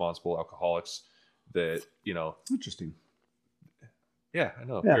are irresponsible alcoholics that, Interesting. yeah, I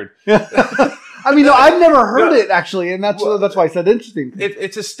know. Yeah. Weird. I mean, no, I've never heard it actually, and that's why I said interesting.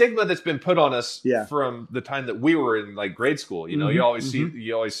 It's a stigma that's been put on us Yeah. from the time that we were in like grade school. Mhm,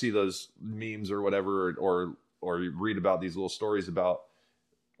 you always see those memes or whatever, or you read about these little stories about,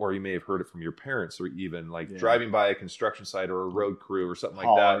 or you may have heard it from your parents, or even like driving by a construction site or a road crew or something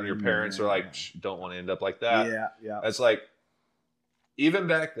like that, and your parents are like, don't want to end up like that. Yeah, yeah. It's like, even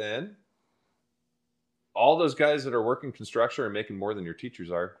back then, all those guys that are working construction are making more than your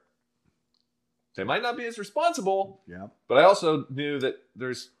teachers are. They might not be as responsible. Yeah. But I also knew that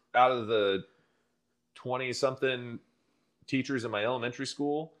there's, out of the 20-something teachers in my elementary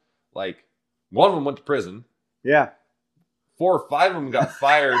school, like, one of them went to prison. Yeah. 4 or 5 of them got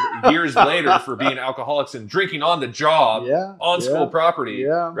fired years later for being alcoholics and drinking on the job on school property.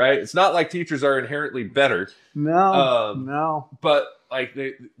 Yeah. Right? It's not like teachers are inherently better. No. No. But like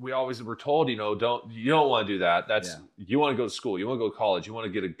we always were told, you don't want to do that. You want to go to school, you want to go to college, you want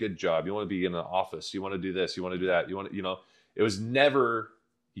to get a good job, you want to be in an office, you want to do this, you want to do that, it was never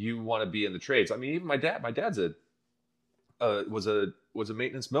you want to be in the trades. I mean, even my dad's was a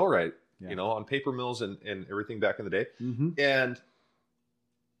maintenance millwright, on paper mills and everything back in the day. Mm-hmm. And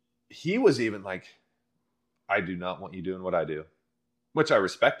he was even like, I do not want you doing what I do, which I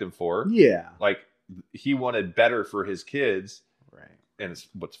respect him for. Yeah. Like, he wanted better for his kids. Right. And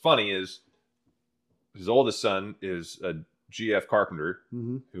what's funny is his oldest son is a GF carpenter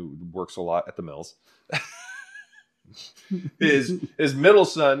who works a lot at the mills. His middle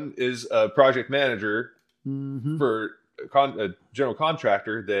son is a project manager for a general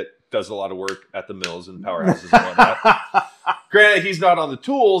contractor that does a lot of work at the mills and powerhouses and whatnot. Granted, he's not on the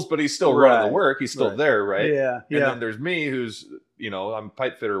tools, but he's still running the work. He's still there, right? Yeah. And then there's me, who's, I'm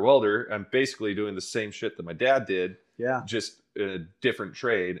pipe fitter welder. I'm basically doing the same shit that my dad did. Yeah. Just in a different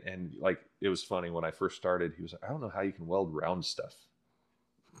trade. And like, it was funny when I first started, he was like, I don't know how you can weld round stuff.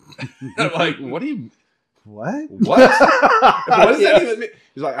 I'm like, what? What does that even mean?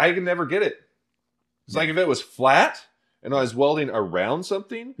 He's like, I can never get it. It's like, if it was flat, and I was welding around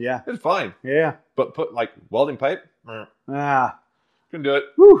something, Yeah. it's fine. Yeah. But put like welding pipe, Ah. couldn't do it.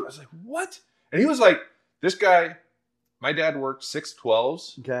 Whew. I was like, what? And he was like, this guy, my dad worked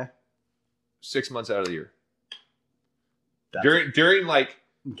 6/12s, Okay. 6 months out of the year. That's- During like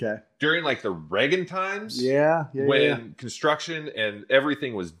the Reagan times, when construction and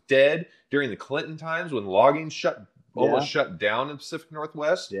everything was dead, during the Clinton times when logging almost shut down in the Pacific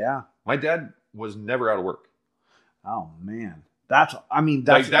Northwest. Yeah. My dad was never out of work. Oh man. That's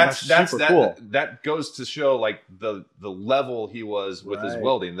super cool. That goes to show like the level he was with his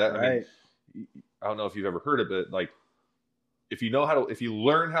welding. I mean, I don't know if you've ever heard of it, like if you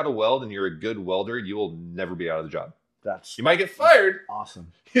learn how to weld and you're a good welder, you will never be out of the job. You might get fired.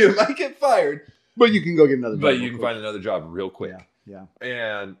 Awesome. You might get fired, but you can go get another job. But you can find another job real quick. Yeah.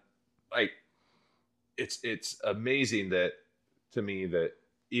 And like it's amazing that to me that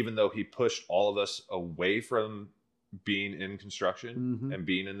even though he pushed all of us away from being in construction and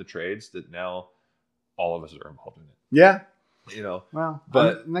being in the trades, that now all of us are involved in it. Yeah. You know. Well,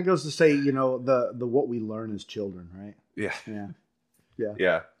 but and that goes to say, you know, the what we learn as children, right? Yeah.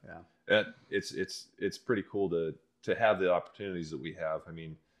 It's pretty cool to have the opportunities that we have. I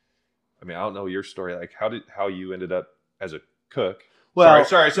mean, I don't know your story. Like how you ended up as a cook. Well,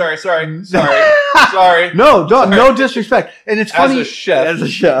 sorry. No disrespect. And it's funny as a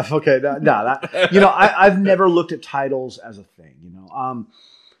chef. Okay, you know, I've never looked at titles as a thing. You know,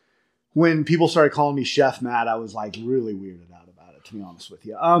 when people started calling me Chef Matt, I was like really weirded out about it, to be honest with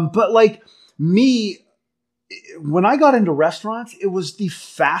you. But like me, when I got into restaurants, it was the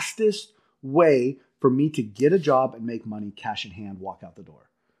fastest way for me to get a job and make money, cash in hand, walk out the door.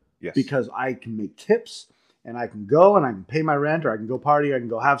 Yes. Because I can make tips. And I can go and I can pay my rent, or I can go party. I can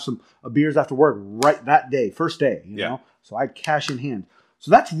go have some beers after work right that day, first day, you know? So I cash in hand.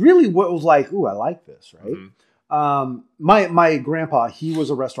 So that's really what was like, ooh, I like this, right? Mm-hmm. My grandpa, he was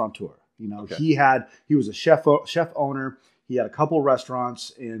a restaurateur. You know, he was a chef owner. He had a couple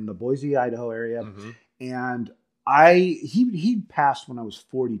restaurants in the Boise, Idaho area. Mm-hmm. And he passed when I was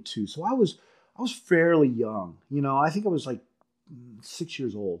 42. So I was fairly young. You know, I think I was like 6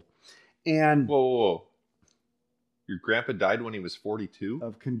 years old. And whoa. Your grandpa died when he was 42?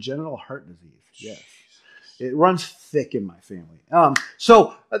 Of congenital heart disease. Yes. It runs thick in my family.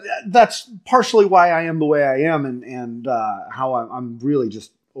 So that's partially why I am the way I am, and how I'm really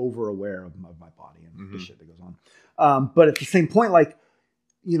just over aware of my body and the shit that goes on. But at the same point, like,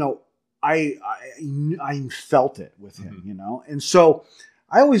 you know, I felt it with him, you know? And so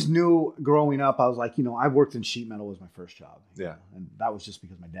I always knew growing up, I was like, you know, I worked in sheet metal as my first job. You know? And that was just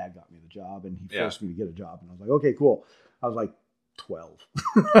because my dad got me the job and he forced me to get a job. And I was like, okay, cool. I was like 12.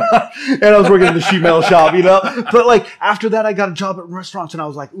 And I was working in the sheet metal shop, you know? But like after that, I got a job at restaurants and I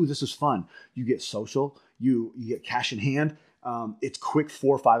was like, ooh, this is fun. You get social, you get cash in hand. It's quick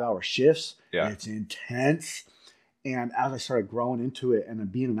 4 or 5 hour shifts. Yeah. And it's intense. And as I started growing into it and then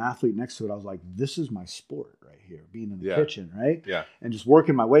being an athlete next to it, I was like, this is my sport right here, being in the kitchen, right? Yeah. And just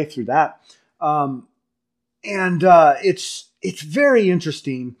working my way through that. It's very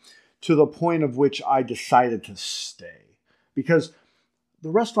interesting to the point of which I decided to stay. Because the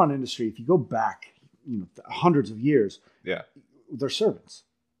restaurant industry, if you go back, you know, hundreds of years, they're servants.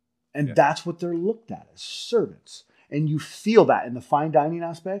 And that's what they're looked at as, servants. And you feel that in the fine dining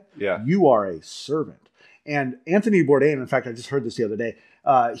aspect, you are a servant. And Anthony Bourdain, in fact, I just heard this the other day,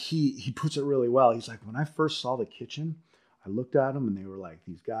 he puts it really well. He's like, when I first saw the kitchen, I looked at them and they were like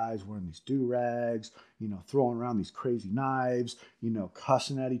these guys wearing these do-rags, you know, throwing around these crazy knives, you know,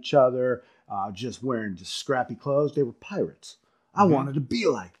 cussing at each other, just wearing just scrappy clothes. They were pirates. I wanted to be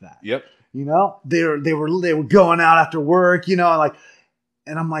like that. Yep. You know, they were going out after work, you know,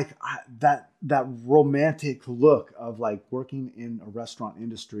 and I'm like, that romantic look of like working in a restaurant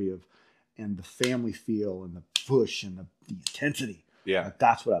industry and the family feel and the push and the intensity. Yeah. Like,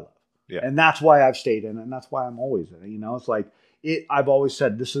 that's what I love. Yeah. And that's why I've stayed in it. And that's why I'm always in it. You know, it's like I've always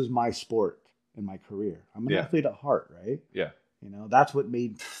said, this is my sport in my career. I'm an athlete at heart, right? Yeah. You know, that's what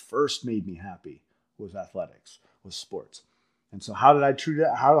first made me happy was athletics, was sports. And so how did I treat it?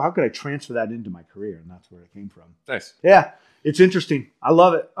 How could I transfer that into my career? And that's where it came from. Nice. Yeah. It's interesting. I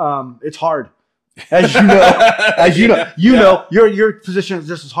love it. It's hard. As you know, your position is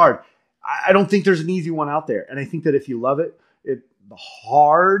just as hard. I don't think there's an easy one out there. And I think that if you love it, the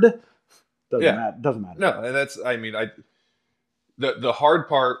hard doesn't matter. No, and that's, the hard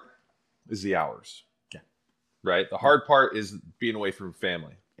part is the hours. Yeah. Right? The hard part is being away from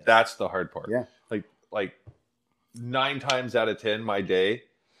family. Yes. That's the hard part. Yeah. Like 9 times out of 10, my day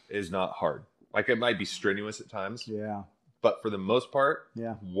is not hard. Like it might be strenuous at times. Yeah. But for the most part,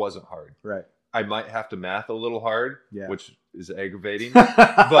 yeah, wasn't hard. Right. I might have to math a little hard, which is aggravating. but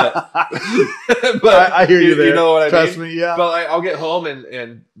I hear you there. You know what I Trust mean? Me, yeah. But I'll get home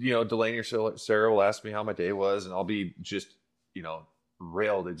and Delaney or Sarah will ask me how my day was, and I'll be just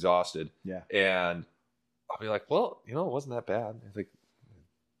railed, exhausted. Yeah. And I'll be like, well, it wasn't that bad. I think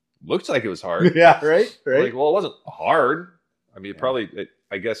looks like it was hard. Yeah, right. Like, well, it wasn't hard. I mean,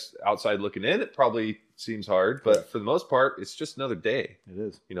 I guess outside looking in, it probably seems hard, but for the most part, it's just another day. It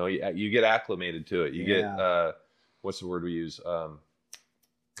is. You get acclimated to it. You get what's the word we use?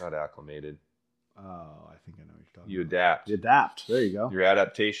 Not acclimated. Oh, I think I know what you're talking about. You adapt. You adapt. There you go. Your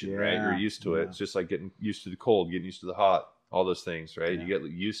adaptation, right? You're used to it. It's just like getting used to the cold, getting used to the hot, all those things, right? You get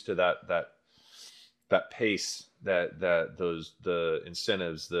used to that pace, the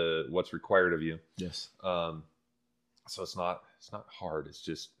incentives, what's required of you. Yes. So it's not hard. It's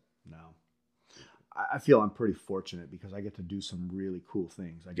just no. I feel I'm pretty fortunate because I get to do some really cool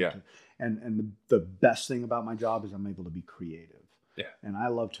things. And the best thing about my job is I'm able to be creative. Yeah. And I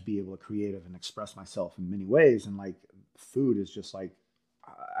love to be able to creative and express myself in many ways. And like food is just like,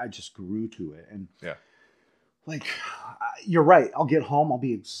 I just grew to it. And like, you're right. I'll get home. I'll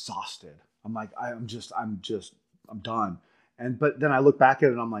be exhausted. I'm like, I'm done. But then I look back at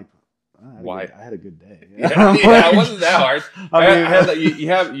it and I'm like, why? I had a good day. It wasn't that hard. I mean,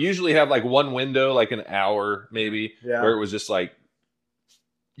 you usually have like one window, like an hour maybe, where it was just like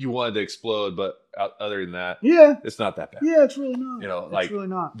you wanted to explode, but other than that, it's not that bad. Yeah, it's really not. It's really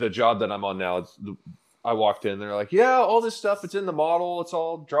not. The job that I'm on now, I walked in, they're like, all this stuff, it's in the model, it's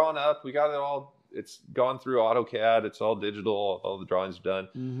all drawn up, we got it all, it's gone through AutoCAD, it's all digital, all the drawings are done.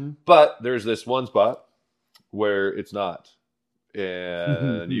 Mm-hmm. But there's this one spot where it's not.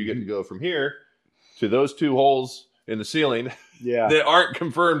 And you get to go from here to those two holes in the ceiling that aren't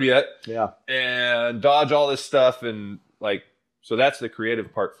confirmed yet. Yeah. And dodge all this stuff. And like, so that's the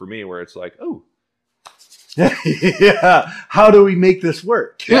creative part for me where it's like, oh. Yeah. How do we make this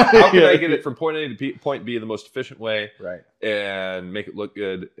work? How can I get it from point A to point B in the most efficient way? Right. And make it look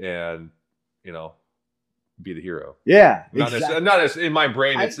good and, be the hero. Yeah. Not as in my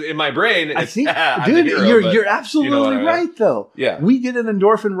brain. It's in my brain. I think, dude, you're absolutely right though. Yeah. We get an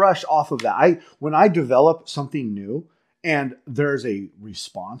endorphin rush off of that. When I develop something new and there's a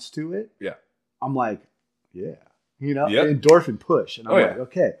response to it. Yeah. I'm like, endorphin push. And I'm like,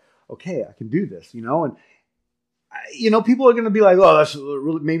 okay, I can do this, and people are going to be like, oh, that's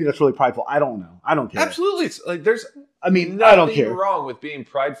really prideful. I don't know. I don't care. Absolutely. It's like I don't care. Wrong with being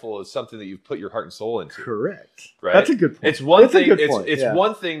prideful is something that you've put your heart and soul into. Correct. Right. That's a good point. It's one thing. It's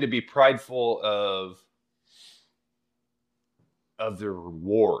one thing to be prideful of the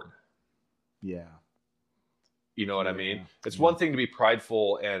reward. Yeah. You know what I mean? It's one thing to be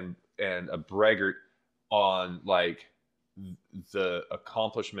prideful and a braggart on like the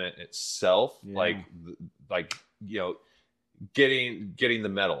accomplishment itself, like getting the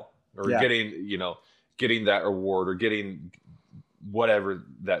medal or getting that award or getting whatever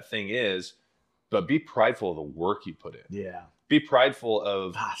that thing is, but be prideful of the work you put in. Yeah. Be prideful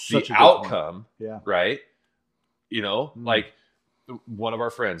of the outcome. Yeah. Right. Like one of our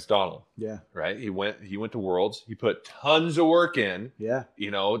friends, Donald. Yeah. Right. He went to Worlds. He put tons of work in. Yeah.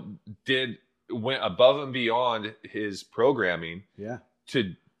 Went above and beyond his programming. Yeah.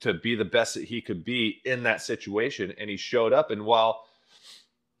 To be the best that he could be in that situation. And he showed up. And while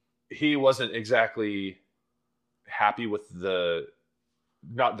he wasn't exactly happy with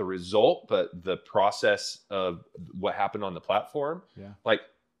not the result, but the process of what happened on the platform. Yeah. Like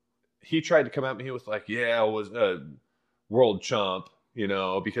he tried to come at me with like, I was a world chump,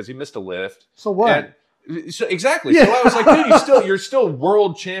 because he missed a lift. So what? So exactly. Yeah. So I was like, dude, you're still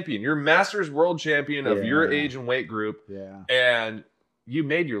world champion. You're Masters world champion of your age and weight group. Yeah. And you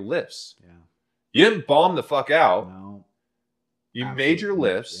made your lifts. Yeah. You didn't bomb the fuck out. No. You made your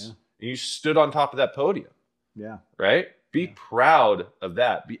lifts. Yeah. And you stood on top of that podium. Yeah. Right? Be proud of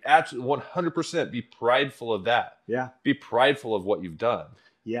that. Be absolutely 100% be prideful of that. Yeah. Be prideful of what you've done.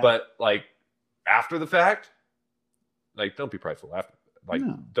 Yeah. But like after the fact, like don't be prideful after. Like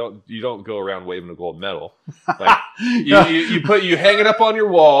you don't go around waving a gold medal. Like you hang it up on your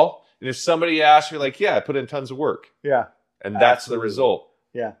wall, and if somebody asks, you're like, I put in tons of work. Yeah. And that's the result.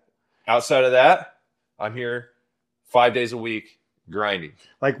 Yeah. Outside of that, I'm here 5 days a week grinding.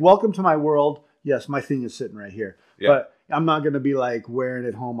 Like, welcome to my world. Yes, my thing is sitting right here. Yeah. But I'm not going to be like wearing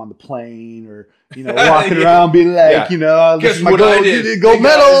it home on the plane or, walking around being like, guess what I did? Gold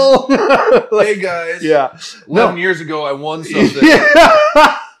medal. Hey guys. Yeah. 11 years ago, I won something.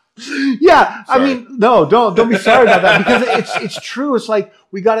 Yeah. I mean, no, don't be sorry about that because it's true. It's like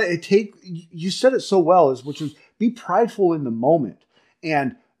we got to you said it so well, which is be prideful in the moment.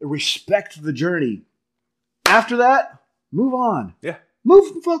 And respect the journey. After that, move on. Yeah.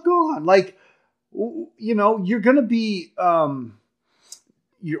 Move the fuck on. Like, you know, you're going to be,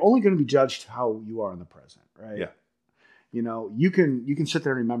 you're only going to be judged how you are in the present, right? Yeah. You know, you can sit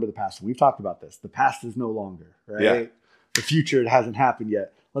there and remember the past. We've talked about this. The past is no longer, right? Yeah. The future, it hasn't happened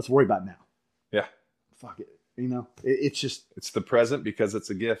yet. Let's worry about now. Yeah. Fuck it. You know, it's just. It's the present because it's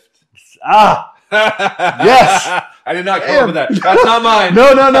a gift. Yes. I did not come up with that. That's not mine. No.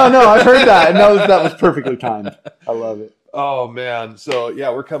 I've heard that. And that was perfectly timed. I love it. Oh, man. So,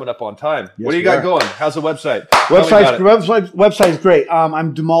 yeah, we're coming up on time. Yes, what do you got going? How's the website? Website's great.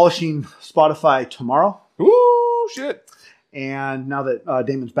 I'm demolishing Spotify tomorrow. Ooh, shit. And now that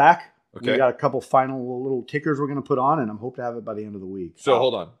Damon's back, okay. We got a couple final little tickers we're going to put on, and I'm hoping to have it by the end of the week. So,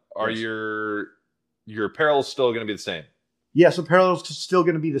 hold on. Are your apparel still going to be the same? Yes, apparel is still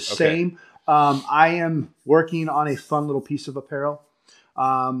going to be the same. I am working on a fun little piece of apparel.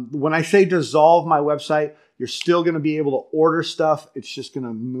 When I say dissolve my website, you're still going to be able to order stuff. It's just going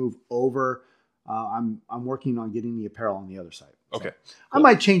to move over. I'm working on getting the apparel on the other side. Okay. So I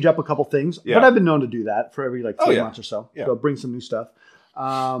might change up a couple things, but I've been known to do that for every 3 months or so. Yeah. So bring some new stuff.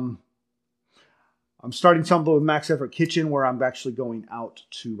 I'm starting something with Max Effort Kitchen where I'm actually going out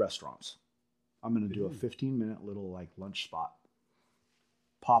to restaurants. I'm going to do a 15-minute little lunch spot.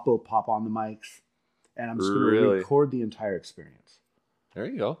 Pop on the mics, and I'm just going to record the entire experience. There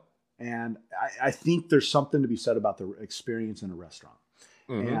you go. And I think there's something to be said about the experience in a restaurant.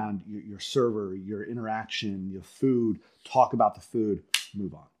 Mm-hmm. And your server, your interaction, your food, talk about the food,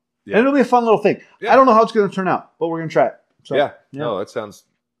 move on. Yeah. And it'll be a fun little thing. Yeah. I don't know how it's going to turn out, but we're going to try it. So, yeah. No, that sounds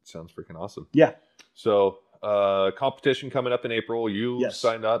freaking awesome. Yeah. So, competition coming up in April. You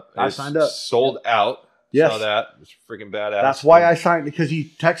signed up. I signed up. Sold out. Yes. Saw that. It's freaking badass. That's why I signed, because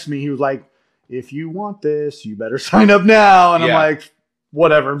he texted me. He was like, if you want this, you better sign up now. And I'm like,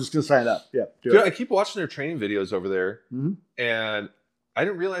 whatever. I'm just going to sign up. Yeah. Dude, I keep watching their training videos over there. Mm-hmm. And I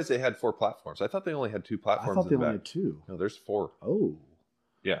didn't realize they had 4 platforms. I thought they only had 2 platforms. I thought they only had 2. No, there's 4. Oh.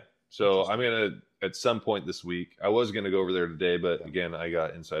 Yeah. So I'm going to, at some point this week, I was going to go over there today, but again, I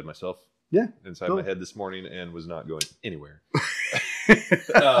got inside myself. Yeah. Inside my head this morning and was not going anywhere.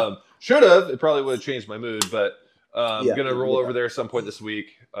 Should have. It probably would have changed my mood, but I'm going to roll over there some point this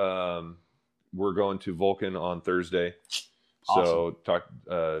week. We're going to Vulcan on Thursday. Awesome.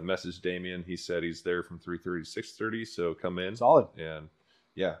 So message Damien. He said he's there from 3:30 to 6:30. So come in. Solid. And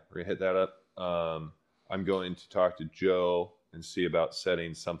yeah, we're going to hit that up. I'm going to talk to Joe and see about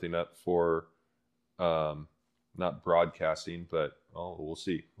setting something up for not broadcasting, but we'll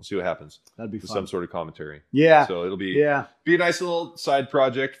see. We'll see what happens. That'd be fun. Some sort of commentary. Yeah. So it'll be a nice little side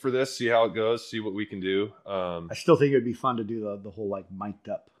project for this. See how it goes. See what we can do. I still think it'd be fun to do the whole mic'd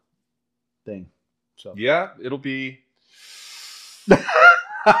up thing. So yeah, it'll be.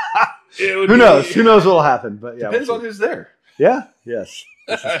 Who knows? Who knows what'll happen? But yeah, depends on who's there. Yeah. Yes.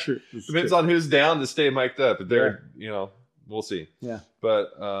 This is true. Depends on who's down to stay mic'd up. If they're, we'll see. Yeah.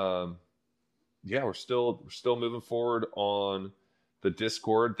 But yeah, we're still moving forward on the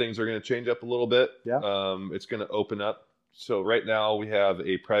Discord. Things are going to change up a little bit. Yeah. It's going to open up. So right now we have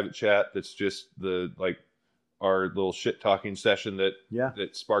a private chat that's just our little shit talking session that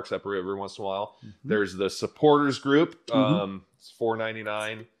sparks up every once in a while. Mm-hmm. There's the supporters group. It's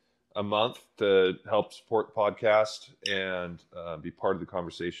 $4.99 a month to help support the podcast and be part of the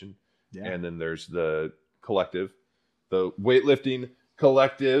conversation. Yeah. And then there's the collective, the weightlifting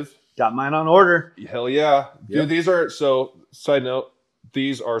collective. Got mine on order. Hell yeah. Dude, these are, side note,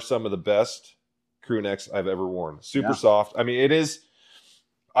 these are some of the best crew necks I've ever worn. Super soft. I mean, it is,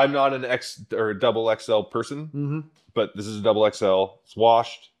 I'm not an X or double XL person, but this is a double XL. It's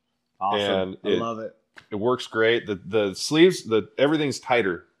washed. Awesome. And I love it. It works great. The sleeves, everything's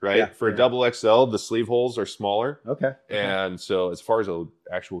tighter, right? Yeah, For a double XL, the sleeve holes are smaller. Okay. And so as far as an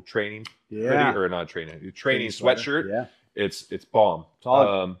actual training, training sweatshirt, it's bomb.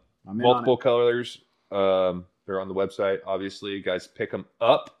 Solid. Multiple colors. They're on the website, obviously. You guys pick them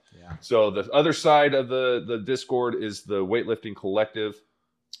up. Yeah. So the other side of the Discord is the weightlifting collective.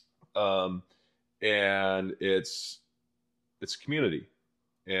 And it's community.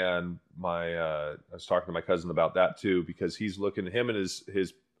 And I was talking to my cousin about that too, because he's looking, him and his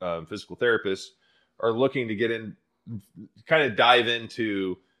physical therapist are looking to get in, kind of dive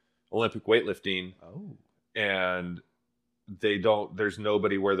into Olympic weightlifting. Oh. And there's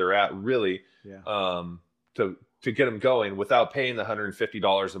nobody where they're at really, to get them going without paying the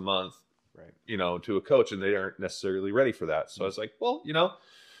 $150 a month, right? To a coach, and they aren't necessarily ready for that. So I was like, well,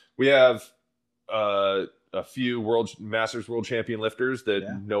 we have a few Masters world champion lifters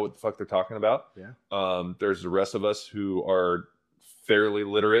that know what the fuck they're talking about. Yeah. There's the rest of us who are fairly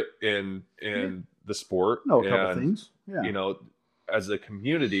literate in the sport. Know a couple things. Yeah. You know, as a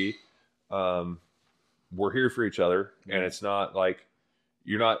community, we're here for each other, and it's not like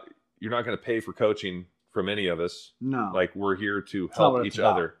you're not going to pay for coaching from any of us. No. Like, we're here to help each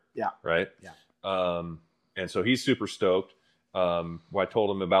other. Yeah. Right. Yeah. And so he's super stoked. When I told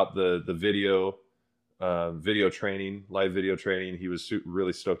him about the video training, live video training, he was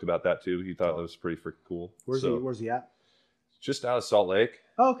really stoked about that too. He thought that was pretty freaking cool. Where's he at? Just out of Salt Lake.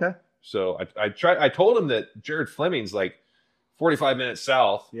 Oh, okay. So I told him that Jared Fleming's like 45 minutes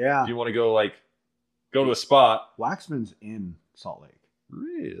south. Yeah. If you want to go to a spot. Waxman's in Salt Lake.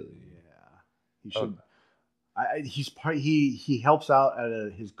 Really? Yeah. He should. He helps out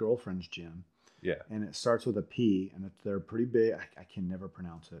at his girlfriend's gym. Yeah. And it starts with a P, and they're pretty big. I can never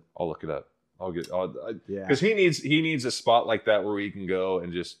pronounce it. I'll look it up. Because he needs a spot like that where we can go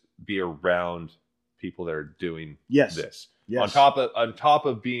and just be around people that are doing this. Yes. On top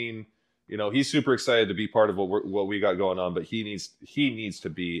of being, he's super excited to be part of what we got going on, but he needs to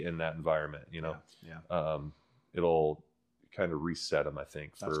be in that environment. Yeah. It'll kind of reset him, I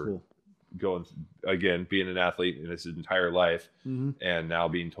think, That's for cool. Going again, being an athlete in his entire life, Mm-hmm. and now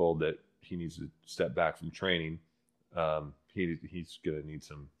being told that he needs to step back from training. He's gonna need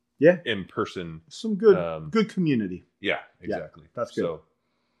some in person, some good community. Yeah, exactly. Yeah, that's good. So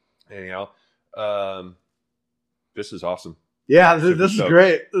anyhow, this is awesome. Yeah, this is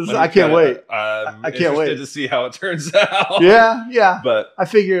great. I can't wait. I can't wait to see how it turns out. Yeah. But I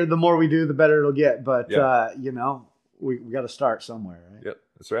figure the more we do, the better it'll get. But we got to start somewhere, right? Yep,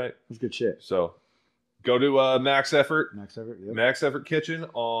 that's right. That's good shit. So go to Max Effort. Yep. Max Effort Kitchen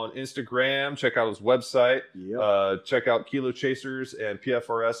on Instagram. Check out his website. Yep. Check out Kilo Chasers and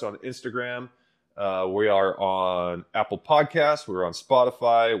PFRS on Instagram. We are on Apple Podcasts. We're on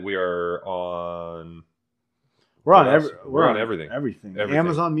Spotify. We're on everything. Everything.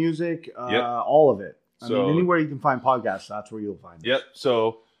 Amazon Music. All of it. I mean, anywhere you can find podcasts, that's where you'll find it. Yep.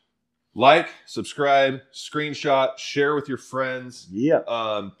 So like, subscribe, screenshot, share with your friends.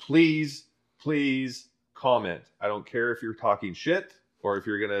 Yeah. Please comment. I don't care if you're talking shit or if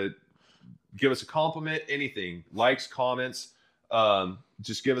you're gonna give us a compliment. Anything, likes, comments.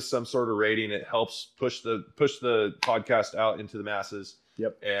 Just give us some sort of rating. It helps push the podcast out into the masses.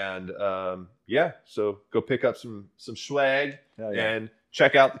 Yep. And so go pick up some swag and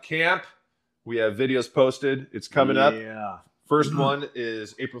check out the camp. We have videos posted. It's coming up. Yeah. First one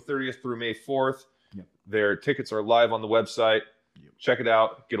is April 30th through May 4th. Yep. Their tickets are live on the website. Yep. Check it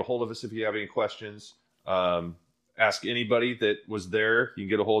out. Get a hold of us if you have any questions. Ask anybody that was there. You can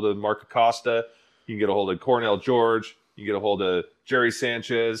get a hold of Mark Acosta. You can get a hold of Cornell George. You can get a hold of Jerry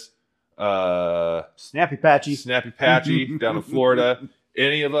Sanchez. Snappy Patchy down in Florida.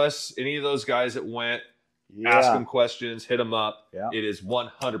 Any of those guys that went, ask them questions, hit them up. Yeah. It is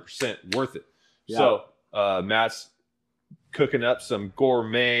 100% worth it. Yeah. So Matt's cooking up some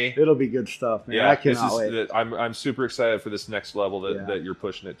gourmet. It'll be good stuff, man. Yeah, I cannot wait. I'm super excited for this next level that you're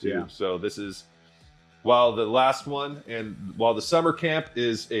pushing it to. Yeah. So this is, while the last one and while the summer camp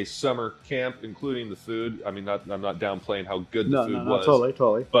is a summer camp, including the food. I mean, I'm not downplaying how good the food was.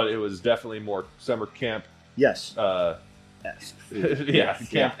 Totally. But it was definitely more summer camp. Yes. Camp-esque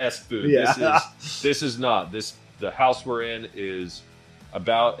food. Yeah. This is not. The house we're in is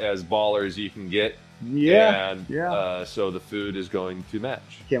about as baller as you can get. Yeah. And so the food is going to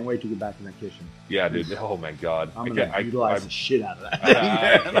match. Can't wait to get back in that kitchen. Yeah, dude. Oh my God. I'm gonna utilize the shit out of that.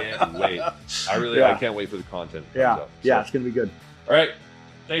 I can't wait. I can't wait for the content. It's gonna be good. All right.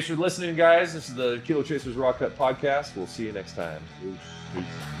 Thanks for listening, guys. This is the Kilo Chasers Raw Cut Podcast. We'll see you next time. Peace.